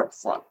right up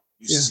front.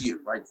 You see it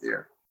right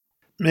there.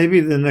 Maybe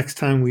the next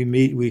time we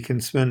meet, we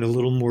can spend a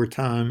little more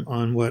time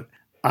on what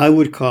I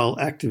would call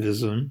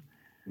activism.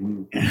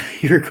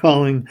 You're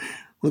calling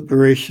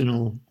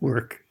liberational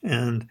work,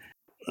 and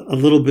a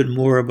little bit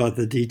more about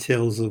the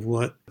details of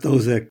what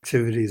those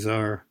activities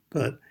are.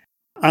 But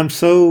I'm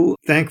so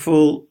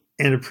thankful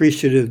and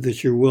appreciative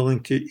that you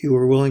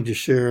were willing to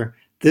share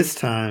this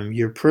time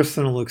your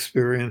personal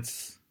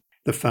experience,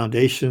 the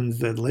foundations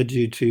that led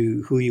you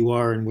to who you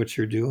are and what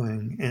you're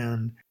doing,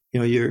 and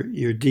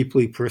your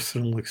deeply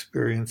personal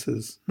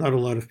experiences. Not a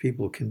lot of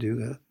people can do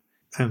that.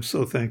 I'm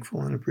so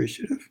thankful and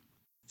appreciative.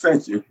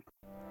 Thank you.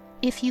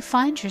 If you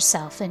find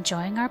yourself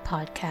enjoying our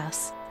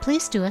podcasts,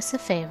 please do us a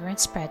favor and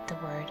spread the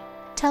word.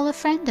 Tell a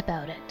friend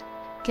about it.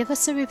 Give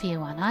us a review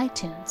on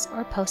iTunes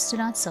or post it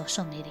on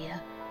social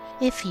media.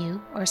 If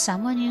you or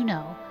someone you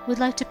know would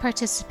like to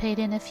participate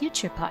in a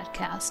future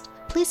podcast,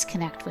 please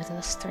connect with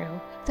us through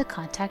the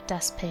Contact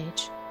Us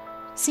page.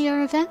 See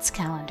our events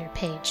calendar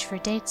page for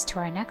dates to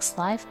our next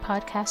live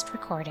podcast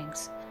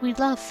recordings. We'd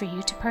love for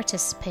you to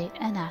participate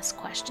and ask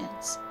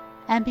questions.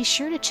 And be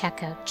sure to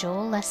check out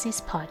Joel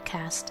Lessie's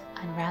podcast,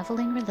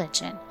 Unraveling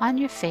Religion, on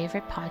your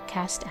favorite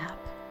podcast app.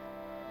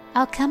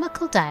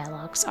 Alchemical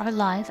Dialogues are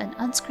live and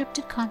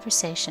unscripted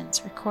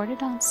conversations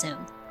recorded on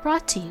Zoom,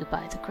 brought to you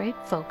by the great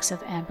folks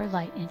of Amber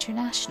Light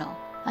International,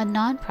 a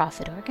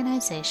non-profit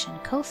organization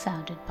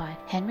co-founded by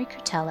Henry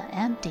Curtella,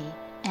 MD,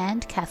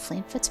 and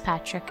Kathleen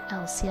Fitzpatrick,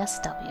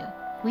 LCSW.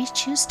 We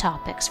choose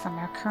topics from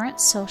our current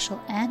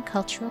social and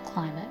cultural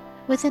climate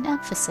with an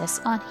emphasis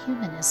on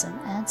humanism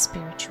and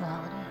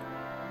spirituality.